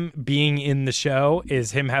him being in the show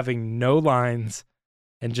is him having no lines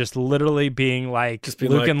and just literally being like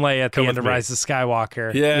Luke like, and Leia at the end of Rise of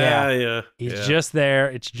Skywalker. Yeah. He's just there.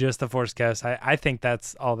 It's just the Force ghost. I think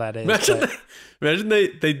that's all that is. Imagine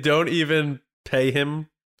they don't even pay him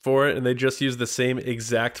for it and they just use the same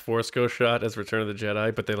exact Force ghost shot as Return of the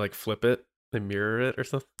Jedi, but they like flip it, they mirror it or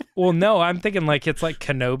something. Well, no, I'm thinking like it's like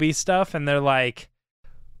Kenobi stuff and they're like,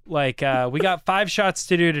 we got 5 shots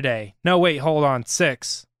to do today. No, wait, hold on,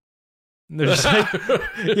 6. And they're just like,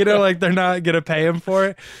 you know, like they're not going to pay him for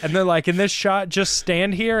it. And they're like, in this shot, just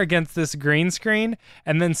stand here against this green screen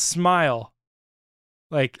and then smile.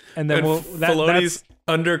 Like, and then Filoni's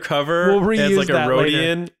undercover as like a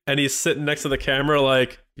Rhodian and he's sitting next to the camera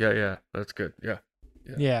like, yeah, that's good.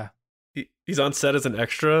 Yeah. He's on set as an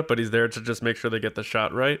extra, but he's there to just make sure they get the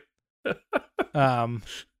shot right.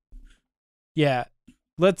 Yeah.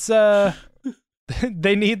 Let's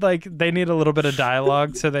they need a little bit of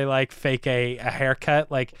dialogue, so they like fake a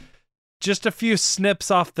haircut, like just a few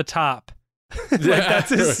snips off the top. Like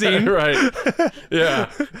that's his scene. Right.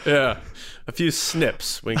 Yeah. A few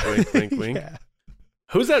snips. Wink, wink, wink, wink. Yeah.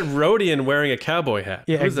 Who's that Rhodian wearing a cowboy hat?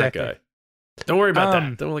 Yeah, Who's exactly. that guy? Don't worry about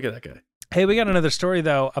that. Don't look at that guy. Hey, we got another story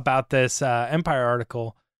though about this Empire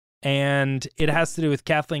article, and it has to do with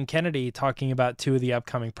Kathleen Kennedy talking about 2 of the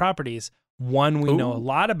upcoming properties. One we know a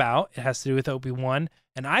lot about. It has to do with Obi-Wan.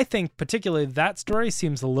 And I think particularly that story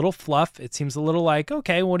seems a little fluff. It seems a little like,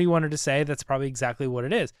 okay, what do you want her to say? That's probably exactly what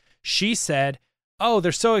it is. She said, oh,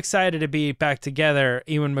 they're so excited to be back together,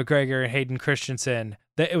 Ewan McGregor and Hayden Christensen,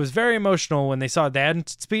 that it was very emotional when they saw it. They hadn't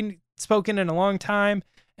spoken in a long time.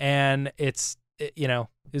 And it's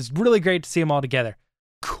really great to see them all together.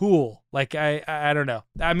 Cool. Like, I don't know.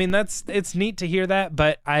 I mean, it's neat to hear that,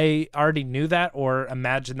 but I already knew that or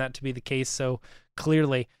imagined that to be the case so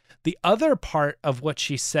clearly. The other part of what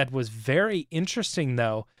she said was very interesting,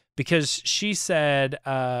 though, because she said,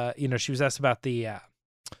 she was asked about the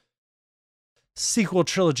sequel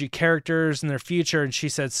trilogy characters and their future, and she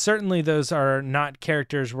said, certainly those are not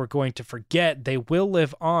characters we're going to forget. They will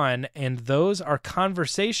live on, and those are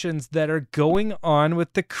conversations that are going on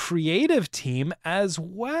with the creative team as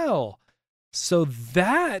well. So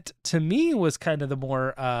that, to me, was kind of the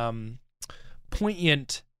more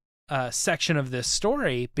poignant section of this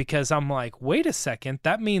story, because I'm like, wait a second,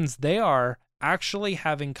 that means they are actually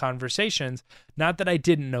having conversations. Not that I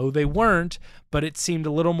didn't know they weren't, but it seemed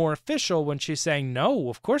a little more official when she's saying, no,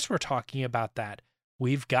 of course we're talking about that.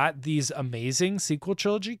 We've got these amazing sequel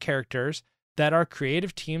trilogy characters that our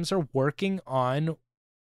creative teams are working on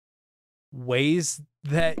ways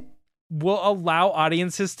that will allow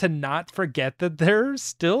audiences to not forget that they're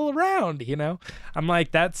still around, you know? I'm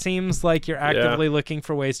like, that seems like you're actively looking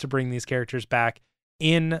for ways to bring these characters back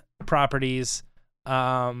in properties,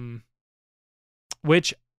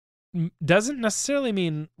 which doesn't necessarily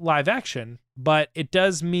mean live action, but it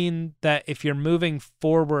does mean that if you're moving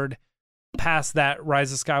forward past that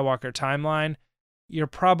Rise of Skywalker timeline, you're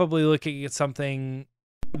probably looking at something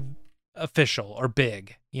official or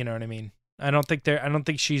big. You know what I mean? I don't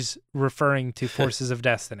think she's referring to Forces of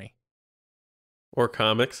Destiny or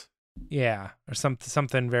comics. Yeah, or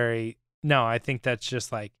something very. No, I think that's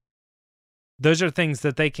just like those are things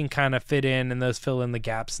that they can kind of fit in, and those fill in the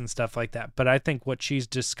gaps and stuff like that. But I think what she's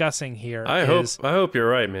discussing here I hope you're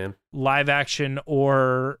right, man. Live action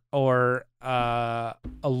or a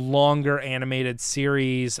longer animated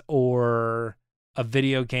series or a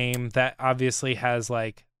video game that obviously has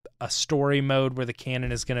like a story mode where the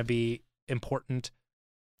canon is going to be important.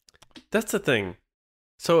 That's the thing.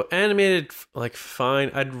 So animated, like,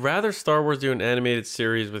 fine. I'd rather Star Wars do an animated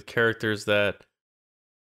series with characters that,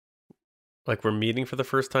 like, we're meeting for the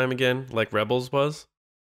first time again, like Rebels was.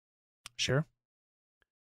 Sure.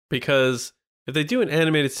 Because if they do an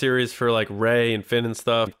animated series for, like, Rey and Finn and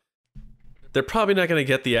stuff, they're probably not going to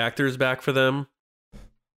get the actors back for them.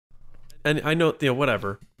 And I know,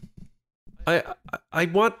 whatever. I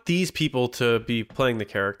want these people to be playing the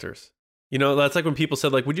characters. That's like when people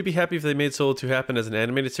said, like, would you be happy if they made Solo 2 happen as an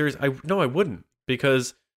animated series? No, I wouldn't.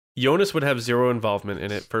 Because Jonas would have zero involvement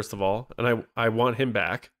in it, first of all. And I want him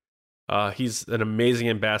back. He's an amazing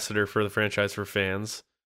ambassador for the franchise for fans.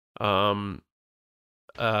 And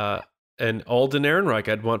Alden Ehrenreich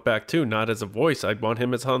I'd want back too, not as a voice. I'd want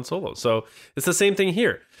him as Han Solo. So it's the same thing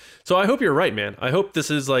here. So I hope you're right, man. I hope this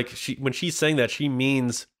is like, when she's saying that, she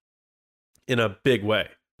means in a big way,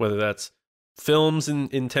 whether that's films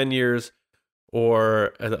in 10 years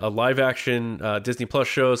or a live action Disney Plus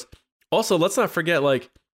shows. Also, let's not forget, like,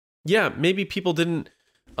 yeah, maybe people didn't,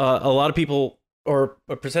 a lot of people or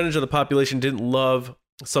a percentage of the population didn't love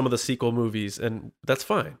some of the sequel movies, and that's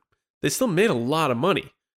fine. They still made a lot of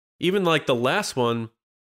money. Even like the last one,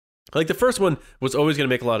 like the first one was always going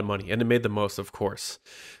to make a lot of money, and it made the most, of course,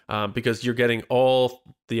 because you're getting all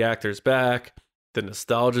the actors back. The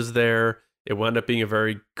nostalgia's there. It wound up being a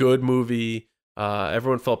very good movie.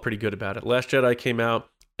 Everyone felt pretty good about it. Last Jedi came out,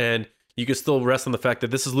 and you can still rest on the fact that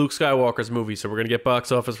this is Luke Skywalker's movie, so we're going to get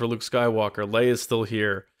box office for Luke Skywalker. Leia's still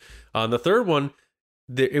here. On the third one,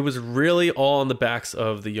 it was really all on the backs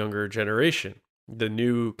of the younger generation, the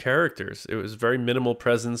new characters. It was very minimal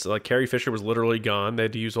presence. Like, Carrie Fisher was literally gone. They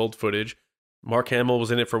had to use old footage. Mark Hamill was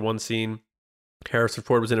in it for one scene. Harrison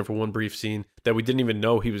Ford was in it for one brief scene that we didn't even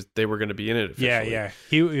know they were going to be in it officially. Yeah.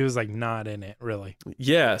 He was like not in it, really.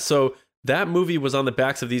 Yeah, so that movie was on the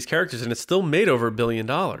backs of these characters, and it still made over $1 billion.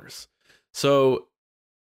 So,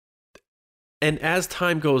 and as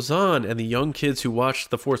time goes on, and the young kids who watch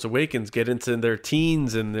The Force Awakens get into their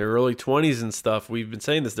teens and their early 20s and stuff, we've been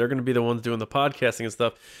saying this, they're going to be the ones doing the podcasting and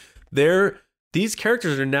stuff. These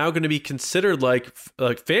characters are now going to be considered like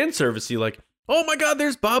fan servicey, like, oh my God,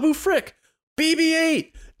 there's Babu Frick,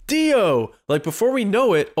 BB-8, Dio. Like, before we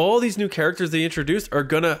know it, all these new characters they introduced are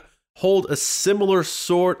going to hold a similar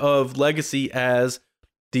sort of legacy as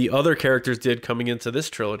the other characters did coming into this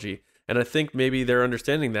trilogy. And I think maybe they're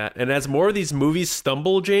understanding that. And as more of these movies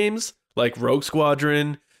stumble, James, like Rogue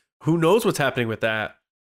Squadron, who knows what's happening with that?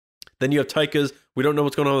 Then you have Taika's, we don't know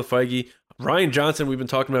what's going on with Feige. Rian Johnson, we've been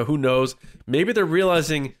talking about, who knows? Maybe they're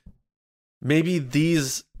realizing maybe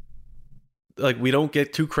these, like, we don't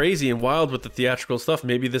get too crazy and wild with the theatrical stuff.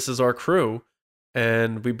 Maybe this is our crew,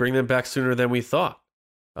 and we bring them back sooner than we thought.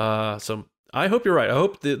 So I hope you're right. I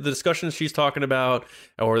hope the discussions she's talking about,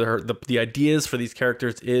 or the ideas for these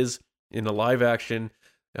characters, is in a live action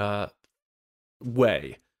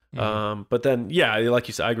way. Mm-hmm. But then, yeah, like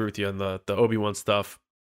you said, I agree with you on the Obi-Wan stuff.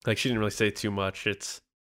 Like, she didn't really say too much.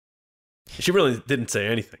 She really didn't say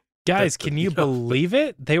anything. Guys, can you believe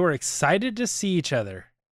it? They were excited to see each other.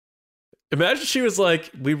 Imagine she was like,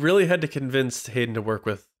 we really had to convince Hayden to work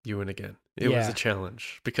with Ewan again. It was a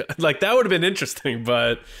challenge, because, like, that would have been interesting,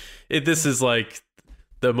 but this is like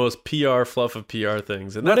the most PR fluff of PR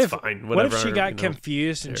things, and that's fine. What if she got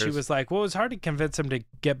confused and she was like, well, it was hard to convince them to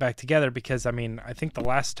get back together, because, I mean, I think the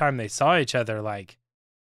last time they saw each other, like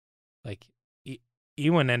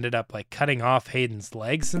Ewan ended up, like, cutting off Hayden's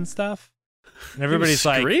legs and stuff. And everybody's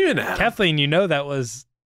like, Kathleen, you know that was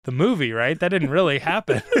the movie, right? That didn't really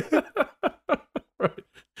happen.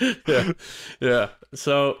 Right. Yeah.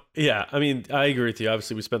 So, yeah, I mean, I agree with you.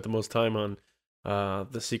 Obviously, we spent the most time on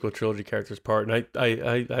the sequel trilogy characters part, and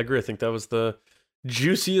I agree. I think that was the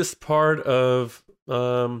juiciest part of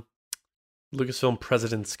Lucasfilm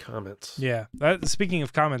president's comments. Yeah. Speaking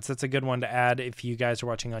of comments, that's a good one to add if you guys are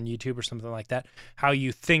watching on YouTube or something like that. How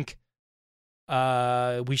you think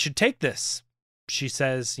we should take this. She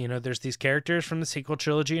says, there's these characters from the sequel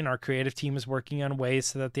trilogy, and our creative team is working on ways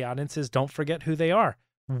so that the audiences don't forget who they are.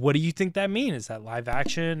 What do you think that means? Is that live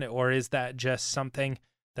action, or is that just something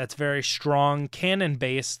that's very strong canon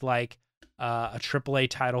based, like a AAA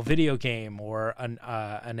title video game, or an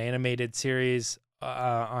animated series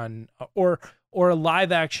or a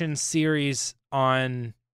live action series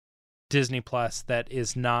on Disney Plus that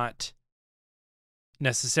is not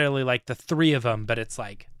necessarily like the three of them, but it's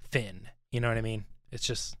like Finn. You know what I mean? It's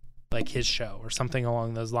just like his show or something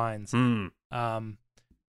along those lines. Who knows?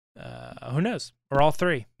 Or all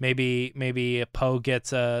three. Maybe Poe gets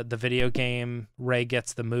the video game, Rey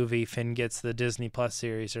gets the movie, Finn gets the Disney Plus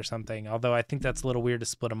series or something. Although I think that's a little weird to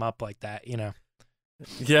split them up like that, you know.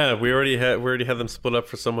 Yeah, we already had them split up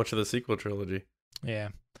for so much of the sequel trilogy. Yeah.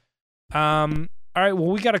 All right,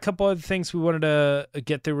 well, we got a couple other things we wanted to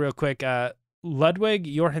get through real quick. Ludwig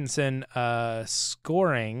Göransson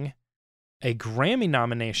scoring a Grammy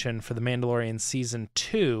nomination for The Mandalorian Season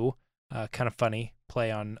 2. Kind of funny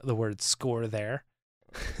play on the word score there.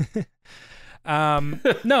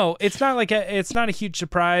 No, it's not a huge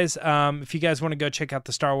surprise. If you guys want to go check out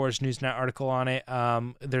the Star Wars Newsnet article on it,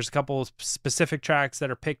 there's a couple of specific tracks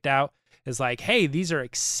that are picked out as like, hey, these are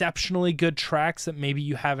exceptionally good tracks that maybe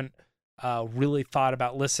you haven't really thought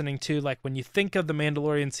about listening to. Like when you think of The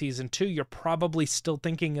Mandalorian Season 2, you're probably still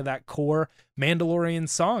thinking of that core Mandalorian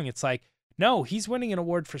song. It's like, no, he's winning an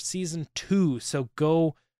award for Season 2, so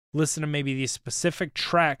go listen to maybe these specific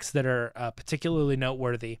tracks that are particularly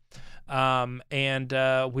noteworthy. And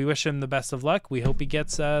we wish him the best of luck. We hope he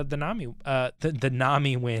gets the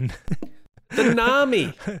Nami win. The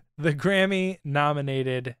Nami. The Grammy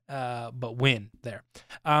nominated but win there.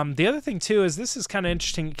 The other thing too is this is kind of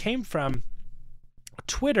interesting. It came from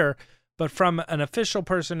Twitter, but from an official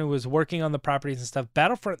person who was working on the properties and stuff.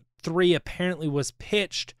 Battlefront 3 apparently was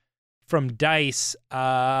pitched from DICE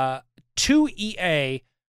to EA,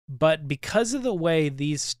 but because of the way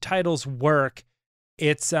these titles work,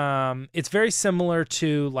 it's very similar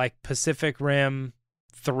to like Pacific Rim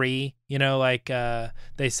 3, you know, like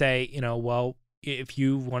they say, you know, well, if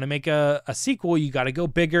you want to make a sequel, you got to go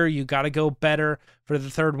bigger, you got to go better for the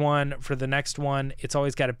third one, for the next one. It's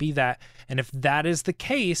always got to be that. And if that is the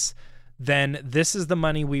case, then this is the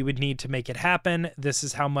money we would need to make it happen. This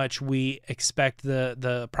is how much we expect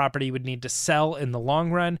the property would need to sell in the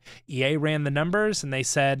long run. EA ran the numbers and they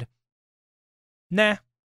said, nah.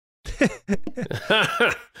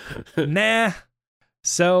 Nah.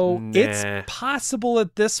 So it's possible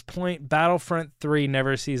at this point Battlefront 3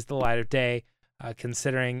 never sees the light of day,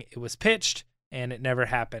 considering it was pitched and it never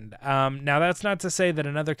happened. Now, that's not to say that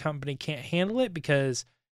another company can't handle it, because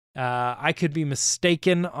I could be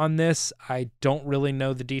mistaken on this. I don't really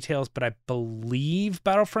know the details, but I believe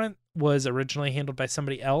Battlefront was originally handled by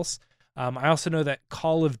somebody else. I also know that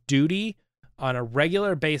Call of Duty on a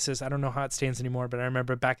regular basis, I don't know how it stands anymore, but I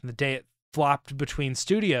remember back in the day it flopped between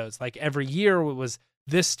studios. Like every year it was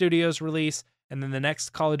this studio's release, and then the next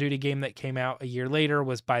Call of Duty game that came out a year later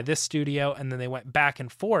was by this studio, and then they went back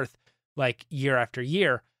and forth like year after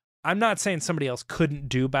year. I'm not saying somebody else couldn't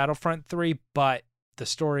do Battlefront 3, but the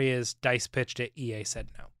story is DICE pitched it, EA said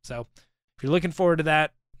no. So if you're looking forward to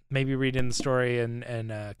that, maybe read in the story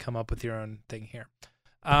and come up with your own thing here.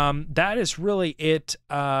 That is really it.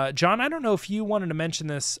 John, I don't know if you wanted to mention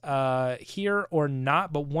this here or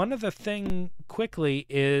not, but one other thing quickly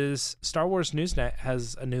is Star Wars Newsnet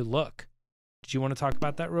has a new look. Did you want to talk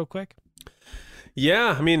about that real quick?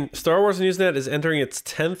 Yeah, I mean, Star Wars Newsnet is entering its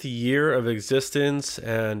 10th year of existence,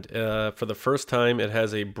 and for the first time, it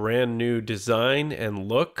has a brand new design and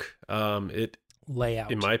look.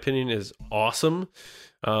 Layout, in my opinion, is awesome.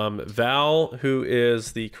 Val, who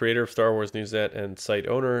is the creator of Star Wars Newsnet and site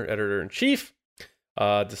owner, editor-in-chief,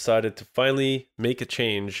 decided to finally make a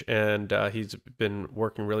change, and he's been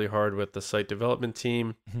working really hard with the site development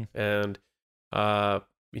team, and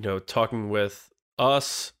talking with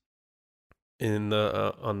us in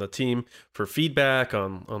the on the team for feedback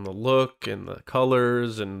on the look and the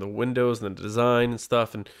colors and the windows and the design and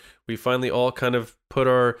stuff. And we finally all kind of put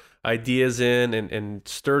our ideas in and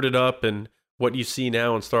stirred it up, and what you see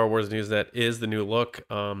now in Star Wars Newsnet is the new look.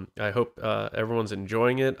 I hope everyone's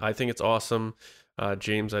enjoying it. I think it's awesome.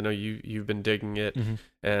 James, I know you've been digging it.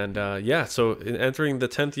 And so entering the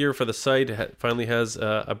 10th year for the site, it finally has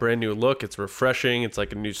a brand new look. It's refreshing. It's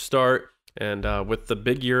like a new start. And with the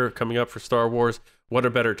big year coming up for Star Wars, what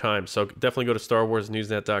a better time. So definitely go to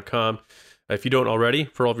StarWarsNewsNet.com if you don't already,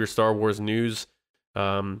 for all of your Star Wars news,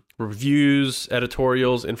 reviews,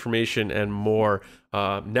 editorials, information, and more.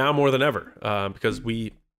 Now more than ever, because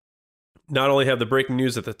we not only have the breaking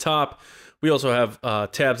news at the top, we also have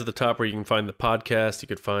tabs at the top where you can find the podcast. You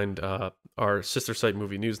could find our sister site,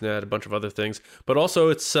 Movie Newsnet, a bunch of other things. But also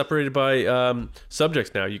it's separated by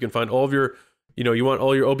subjects now. You can find all of your, you want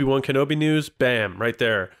all your Obi-Wan Kenobi news, bam, right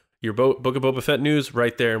there. Your Book of Boba Fett news,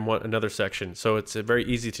 right there in another section. So it's very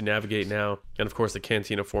easy to navigate now. And of course, the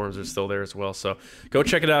Cantina forums are still there as well. So go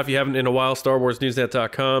check it out if you haven't in a while,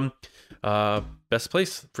 StarWarsNewsNet.com. Best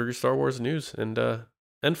place for your Star Wars news and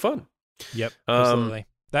fun. Yep, absolutely.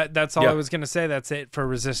 That's all yeah. I was going to say. That's it for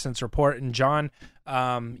Resistance Report. And John,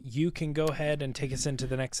 you can go ahead and take us into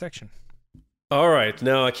the next section. All right.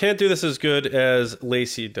 Now, I can't do this as good as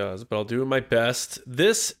Lacey does, but I'll do my best.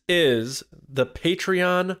 This is the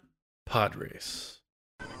Patreon Pod Race.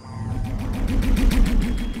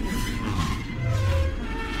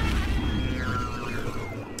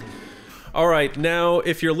 All right. Now,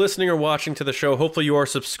 if you're listening or watching to the show, hopefully you are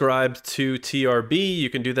subscribed to TRB. You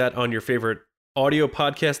can do that on your favorite audio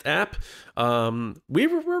podcast app.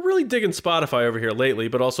 We're really digging Spotify over here lately,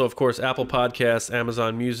 but also, of course, Apple Podcasts,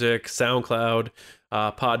 Amazon Music, SoundCloud,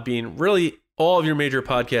 Podbean, really all of your major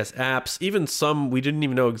podcast apps, even some we didn't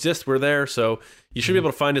even know exist, were there. So you should be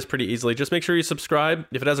able to find us pretty easily. Just make sure you subscribe.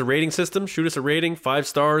 If it has a rating system, shoot us a rating, 5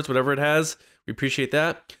 stars, whatever it has. We appreciate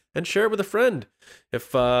that. And share it with a friend.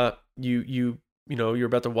 If you're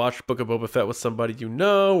about to watch Book of Boba Fett with somebody you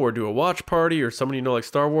know, or do a watch party, or someone you know like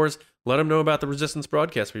Star Wars, let them know about the Resistance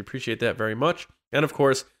broadcast. We appreciate that very much. And of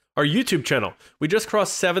course, our YouTube channel. We just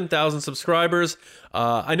crossed 7,000 subscribers.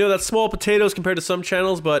 I know that's small potatoes compared to some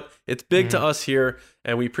channels, but it's big to us here,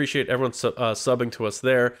 and we appreciate everyone subbing to us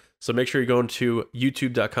there. So make sure you go into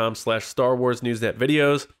youtube.com/Star Wars Newsnet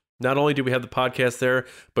videos. Not only do we have the podcast there,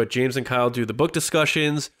 but James and Kyle do the book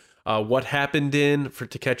discussions, what happened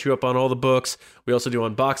to catch you up on all the books. We also do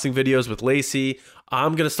unboxing videos with Lacey.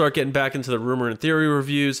 I'm going to start getting back into the rumor and theory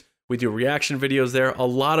reviews. We do reaction videos there. A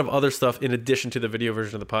lot of other stuff in addition to the video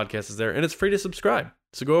version of the podcast is there, and it's free to subscribe.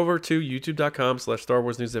 So go over to youtube.com/Star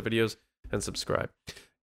Wars Newsnet videos and subscribe.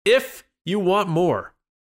 If you want more,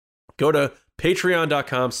 go to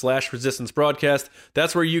patreon.com/Resistance Broadcast.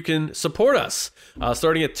 That's where you can support us.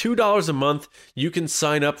 Starting at $2 a month, you can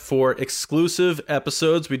sign up for exclusive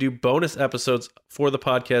episodes. We do bonus episodes for the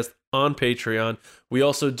podcast on Patreon. We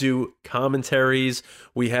also do commentaries.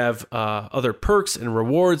 We have other perks and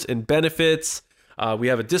rewards and benefits. We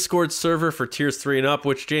have a Discord server for tiers 3 and up,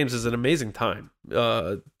 which, James, is an amazing time.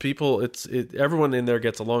 Everyone in there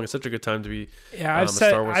gets along. It's such a good time to be I've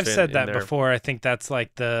fan said that in there. before. I think that's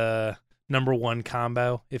like the number one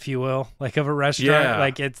combo, if you will, like of a restaurant. Yeah.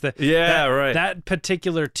 Like it's right. That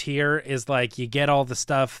particular tier is like you get all the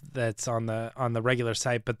stuff that's on the regular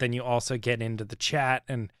site, but then you also get into the chat,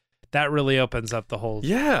 and that really opens up the whole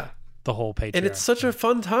Patreon. And it's such a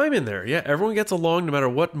fun time in there. Yeah, everyone gets along no matter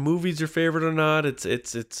what movie's your favorite or not.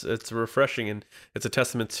 It's refreshing, and it's a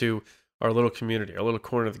testament to our little community, our little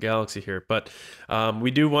corner of the galaxy here. But we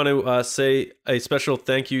do want to say a special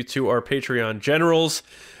thank you to our Patreon generals.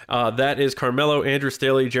 That is Carmelo, Andrew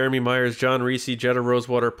Staley, Jeremy Myers, John Reese, Jetta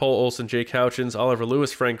Rosewater, Paul Olson, Jake Houchins, Oliver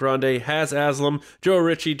Lewis, Frank Grande, Haz Aslam, Joe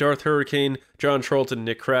Ritchie, Darth Hurricane, John Charlton,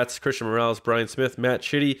 Nick Kratz, Christian Morales, Brian Smith, Matt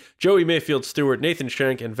Chitty, Joey Mayfield Stewart, Nathan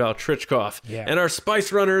Shank, and Val Trichkoff. Yeah. And our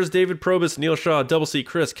Spice Runners, David Probus, Neil Shaw, Double C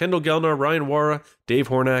Chris, Kendall Gelnar, Ryan Wara, Dave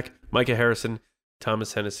Hornack, Micah Harrison,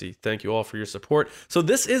 Thomas Hennessy. Thank you all for your support. So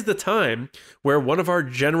this is the time where one of our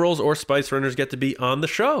generals or Spice Runners get to be on the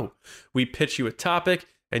show. We pitch you a topic,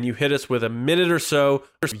 and you hit us with a minute or so,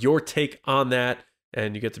 your take on that,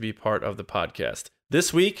 and you get to be part of the podcast.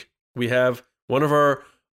 This week, we have one of our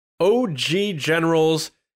OG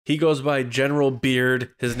generals. He goes by General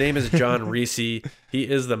Beard. His name is John Reese. He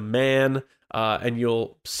is the man, and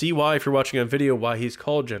you'll see why, if you're watching on video, why he's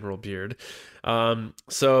called General Beard.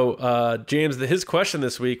 James, his question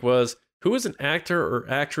this week was, who is an actor or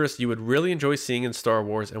actress you would really enjoy seeing in Star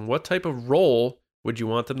Wars, and what type of role would you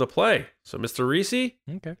want them to play? So, Mr. Reese,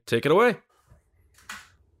 okay, take it away.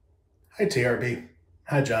 Hi, TRB.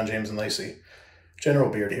 Hi, John, James, and Lacey.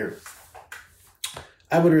 General Beard here.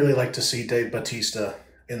 I would really like to see Dave Bautista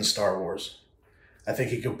in Star Wars. I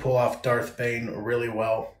think he could pull off Darth Bane really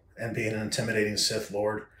well and be an intimidating Sith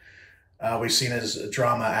Lord. We've seen his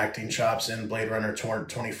drama acting chops in Blade Runner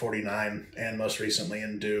 2049 and most recently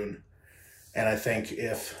in Dune. And I think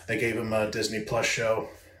if they gave him a Disney Plus show,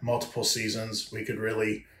 multiple seasons, we could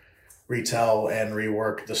really retell and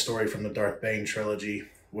rework the story from the Darth Bane trilogy,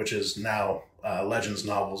 which is now Legends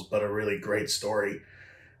novels, but a really great story.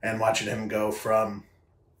 And watching him go from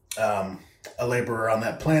a laborer on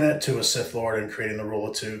that planet to a Sith Lord and creating the rule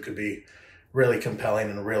of two could be really compelling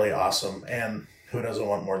and really awesome. And who doesn't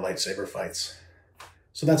want more lightsaber fights?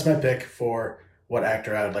 So that's my pick for what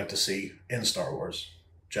actor I would like to see in Star Wars.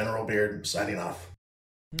 General Beard, signing off.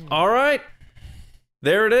 All right.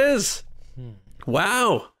 There it is.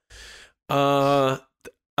 Wow. I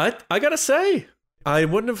gotta say, I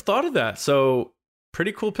wouldn't have thought of that. So,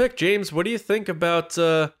 pretty cool pick. James, what do you think about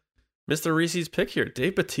Mr. Reese's pick here?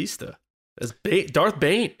 Dave Bautista as Darth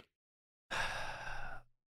Bane.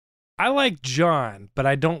 I like John, but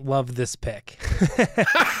I don't love this pick.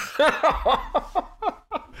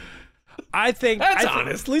 I think that's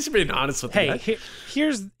honest. At least you're being honest with hey, that.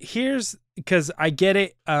 here's because I get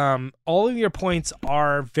it. All of your points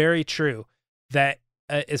are very true. That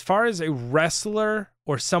as far as a wrestler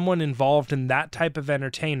or someone involved in that type of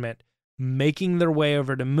entertainment making their way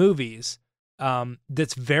over to movies,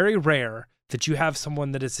 that's very rare that you have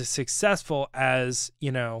someone that is as successful as,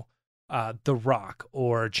 The Rock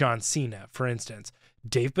or John Cena, for instance.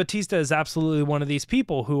 Dave Bautista is absolutely one of these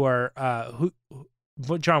people who are,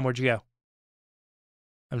 John, where'd you go?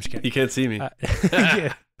 I'm just kidding. You can't see me.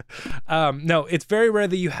 Yeah. No, it's very rare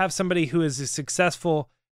that you have somebody who is as successful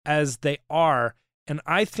as they are. And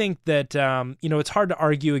I think that, it's hard to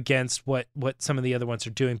argue against what some of the other ones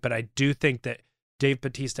are doing, but I do think that Dave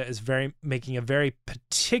Bautista is making a very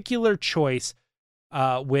particular choice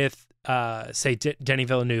with, say, Denis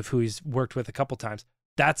Villeneuve, who he's worked with a couple times.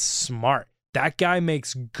 That's smart. That guy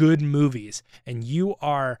makes good movies, and you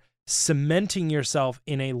are cementing yourself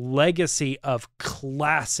in a legacy of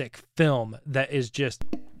classic film that is just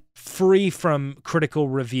free from critical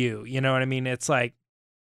review. You know what I mean? It's like,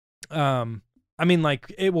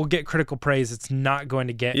 it will get critical praise. It's not going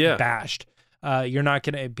to get bashed. You're not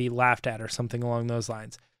going to be laughed at or something along those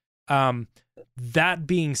lines. That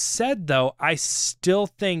being said, though, I still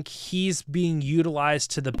think he's being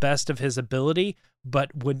utilized to the best of his ability,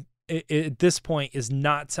 but at this point is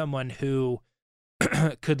not someone who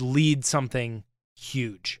could lead something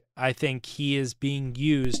huge. I think he is being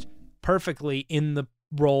used perfectly in the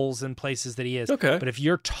roles and places that he is. Okay. But if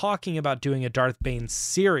you're talking about doing a Darth Bane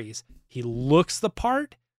series, he looks the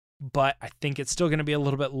part, but I think it's still going to be a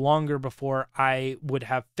little bit longer before I would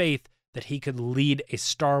have faith that he could lead a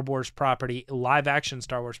Star Wars property, live action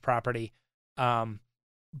Star Wars property.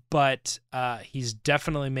 But he's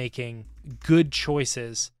definitely making good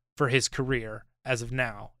choices for his career as of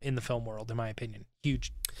now in the film world, in my opinion.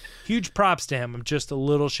 Huge props to him. I'm just a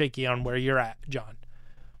little shaky on where you're at, John.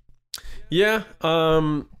 Yeah.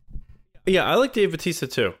 I like Dave Bautista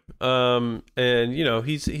too. And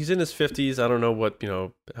he's in his 50s. I don't know what,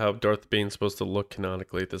 how Darth Bane's supposed to look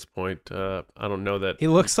canonically at this point. I don't know that he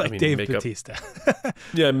looks like Dave makeup, Bautista.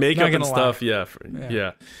 Yeah, makeup and lie. stuff.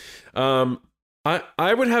 Yeah.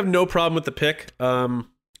 I would have no problem with the pick.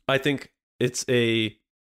 I think it's a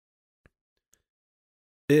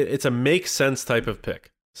make sense type of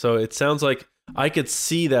pick. So it sounds like I could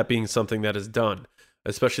see that being something that is done,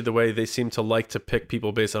 especially the way they seem to like to pick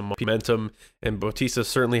people based on momentum. And Bautista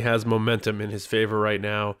certainly has momentum in his favor right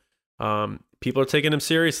now. People are taking him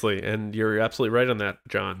seriously, and you're absolutely right on that,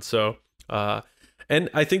 John. So, and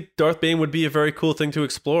I think Darth Bane would be a very cool thing to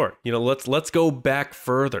explore. Let's go back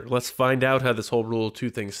further. Let's find out how this whole Rule 2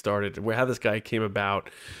 thing started, how this guy came about.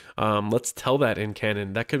 Let's tell that in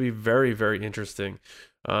canon. That could be very, very interesting.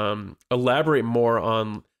 Elaborate more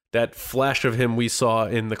on that flash of him we saw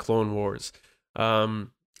in the Clone Wars.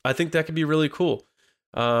 I think that could be really cool.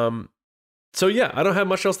 So yeah, I don't have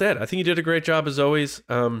much else to add. I think you did a great job as always.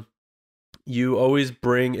 You always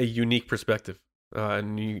bring a unique perspective,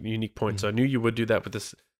 and unique point. So I knew you would do that with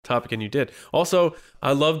this topic, and you did. Also,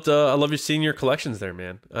 I love your senior collections there,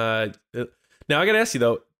 man. Now I gotta ask you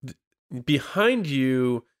though, behind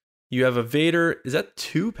you, you have a Vader. Is that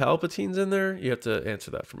 2 Palpatines in there? You have to answer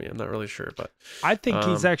that for me. I'm not really sure, but I think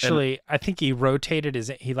he's actually. I think he rotated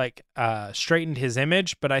straightened his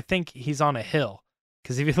image, but I think he's on a hill.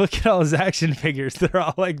 Because if you look at all his action figures, they're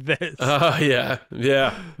all like this. Yeah,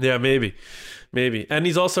 maybe. And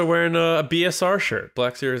he's also wearing a BSR shirt,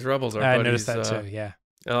 Black Series Rebels. I noticed that too. Yeah,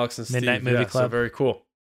 Alex and Midnight Steve. Movie Club. So very cool.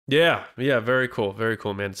 Yeah, very cool,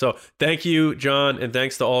 man. So thank you, John, and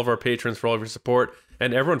thanks to all of our patrons for all of your support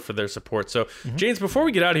and everyone for their support. So, James, before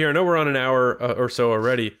we get out of here, I know we're on an hour or so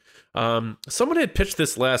already. Someone had pitched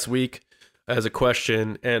this last week as a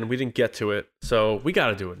question, and we didn't get to it, so we got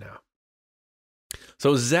to do it now.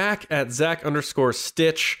 So Zach at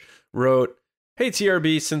Zach_Stitch wrote, "Hey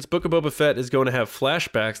TRB, since Book of Boba Fett is going to have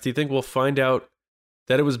flashbacks, do you think we'll find out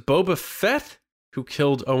that it was Boba Fett who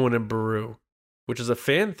killed Owen and Beru?" Which is a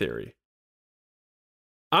fan theory.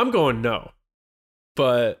 I'm going no,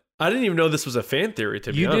 but I didn't even know this was a fan theory,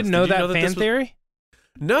 to be honest. You didn't know that fan theory?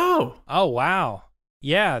 No. Oh, wow.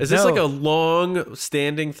 Yeah. Is this like a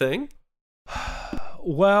long-standing thing?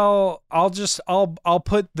 Well, I'll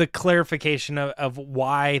put the clarification of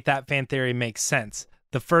why that fan theory makes sense.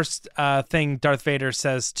 The first thing Darth Vader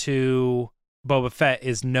says to Boba Fett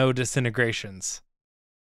is no disintegrations.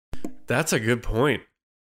 That's a good point.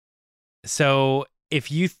 So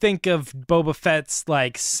if you think of Boba Fett's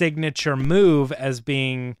signature move as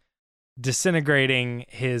being disintegrating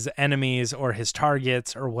his enemies or his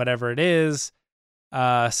targets or whatever it is,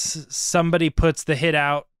 somebody puts the hit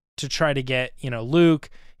out to try to get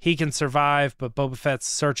Luke. he can survive, but Boba Fett's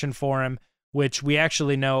searching for him, which we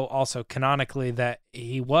actually know also canonically that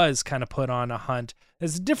he was kind of put on a hunt.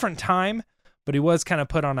 It's a different time, but he was kind of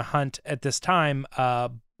put on a hunt at this time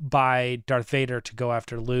by Darth Vader to go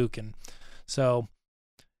after Luke. And so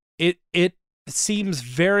it seems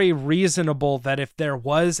very reasonable that if there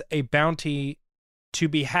was a bounty to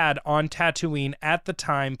be had on Tatooine at the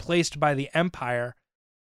time placed by the Empire,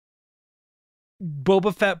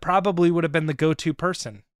 Boba Fett probably would have been the go-to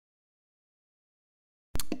person.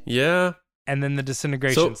 Yeah. And then the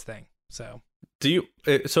disintegrations thing. So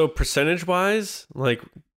so percentage wise, like,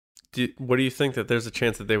 what do you think that there's a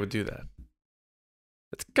chance that they would do that?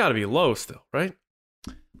 It's got to be low still, right?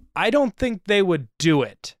 I don't think they would do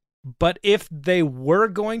it. But if they were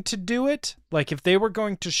going to do it, like if they were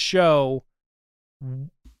going to show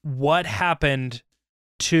what happened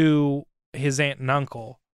to his aunt and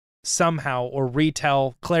uncle somehow, or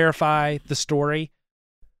clarify the story,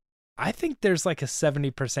 I think there's like a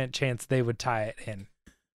 70% chance they would tie it in.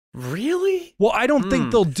 Really? Well, I don't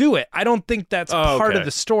think they'll do it. I don't think that's part okay. of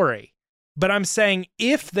the story. But I'm saying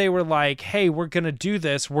if they were like, hey, we're going to do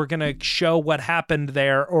this, we're going to show what happened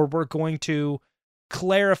there, or we're going to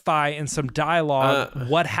clarify in some dialogue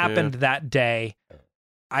what happened that day,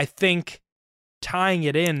 I think tying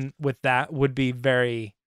it in with that would be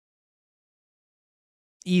very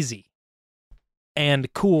easy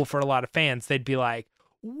and cool for a lot of fans. They'd be like,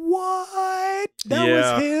 what? That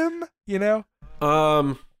was him? You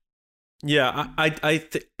know? Yeah,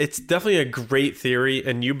 it's definitely a great theory,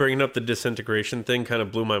 and you bringing up the disintegration thing kind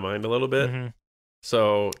of blew my mind a little bit. Mm-hmm.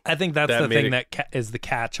 So I think that's the thing that is the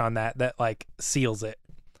catch on that like seals it.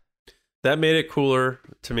 That made it cooler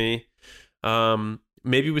to me.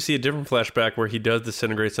 Maybe we see a different flashback where he does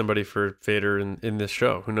disintegrate somebody for Vader in this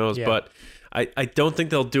show. Who knows? Yeah. But I don't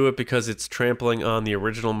think they'll do it because it's trampling on the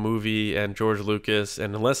original movie and George Lucas.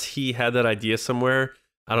 And unless he had that idea somewhere,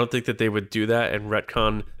 I don't think that they would do that and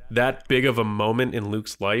retcon that big of a moment in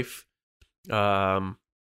Luke's life. So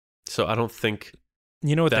I don't think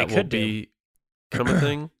what that they could become a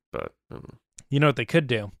thing. But you know what they could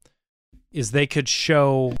do is they could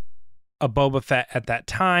show a Boba Fett at that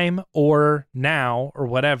time or now or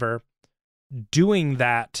whatever doing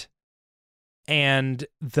that, and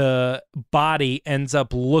the body ends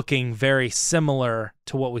up looking very similar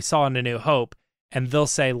to what we saw in A New Hope, and they'll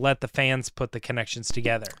say, let the fans put the connections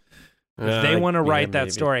together. If they want to write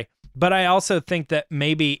that story. But I also think that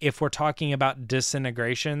maybe if we're talking about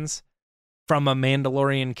disintegrations from a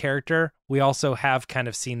Mandalorian character, we also have kind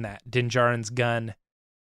of seen that. Din Djarin's gun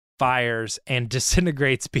fires and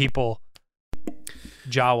disintegrates people.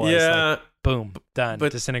 Jawa's like, boom, done,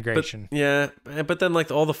 disintegration. But then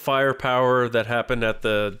like all the firepower that happened at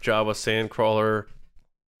the Jawa Sandcrawler,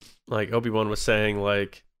 like Obi-Wan was saying,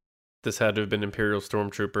 like, this had to have been Imperial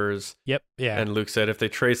stormtroopers. Yep. Yeah. And Luke said if they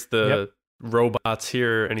trace the robots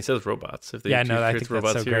here, and he says robots. If they I think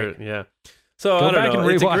robots that's so here, great. So go I don't back know.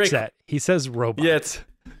 and rewatch that. He says robots.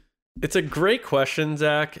 Yeah, it's a great question,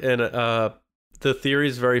 Zach, and the theory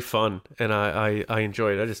is very fun, and I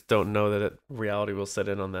enjoy it. I just don't know that reality will set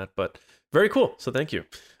in on that, but very cool. So thank you.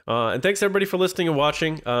 And thanks everybody for listening and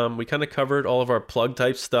watching. We kind of covered all of our plug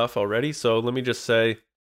type stuff already. So let me just say,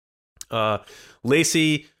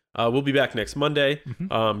 Lacey will be back next Monday.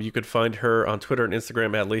 Mm-hmm. You could find her on Twitter and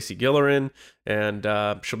Instagram at Lacey Gillerin, and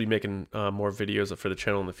she'll be making more videos for the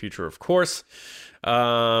channel in the future, of course.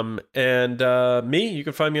 And me, you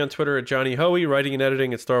can find me on Twitter at Johnny Hoey, writing and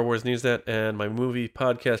editing at Star Wars Newsnet, and my movie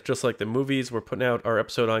podcast, Just Like the Movies. We're putting out our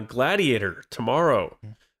episode on Gladiator tomorrow.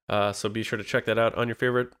 So be sure to check that out on your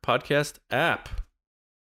favorite podcast app.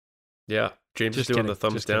 Yeah, James is doing the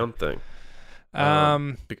thumbs down thing.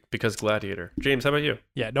 Because Gladiator. James, how about you?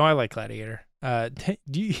 Yeah, no, I like Gladiator.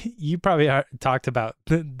 You probably talked about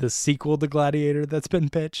the sequel to Gladiator that's been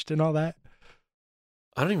pitched and all that.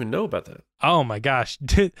 I don't even know about that. Oh my gosh.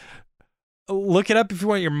 Look it up if you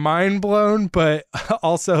want your mind blown, but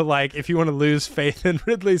also like if you want to lose faith in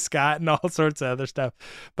Ridley Scott and all sorts of other stuff.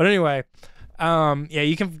 But anyway,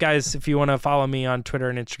 you can, guys, if you want to follow me on Twitter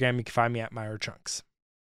and Instagram, you can find me at Myra Chunks.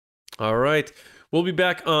 All right. We'll be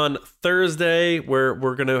back on Thursday where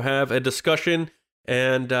we're going to have a discussion,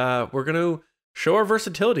 and we're going to show our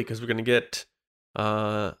versatility because we're going to get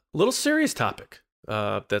a little serious topic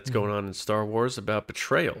that's going on in Star Wars about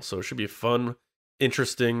betrayal. So it should be a fun,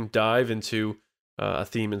 interesting dive into a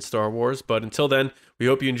theme in Star Wars. But until then, we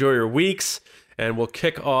hope you enjoy your weeks, and we'll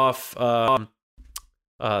kick off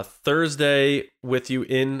Thursday with you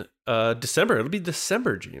in December. It'll be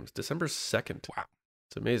December, James. December 2nd. Wow.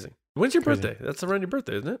 It's amazing. When's your birthday? That's around your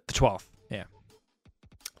birthday, isn't it? The 12th. Yeah.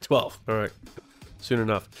 12. All right. soon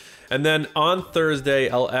enough. And then on Thursday,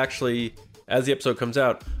 I'll actually, as the episode comes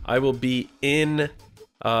out, I will be in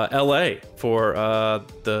LA for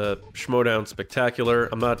the Schmodown Spectacular.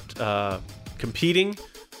 I'm not competing,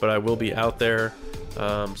 but I will be out there.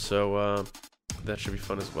 So that should be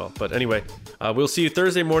fun as well. But anyway, we'll see you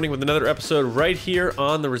Thursday morning with another episode right here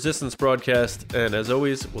on the Resistance broadcast. And as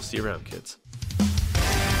always, we'll see you around, kids.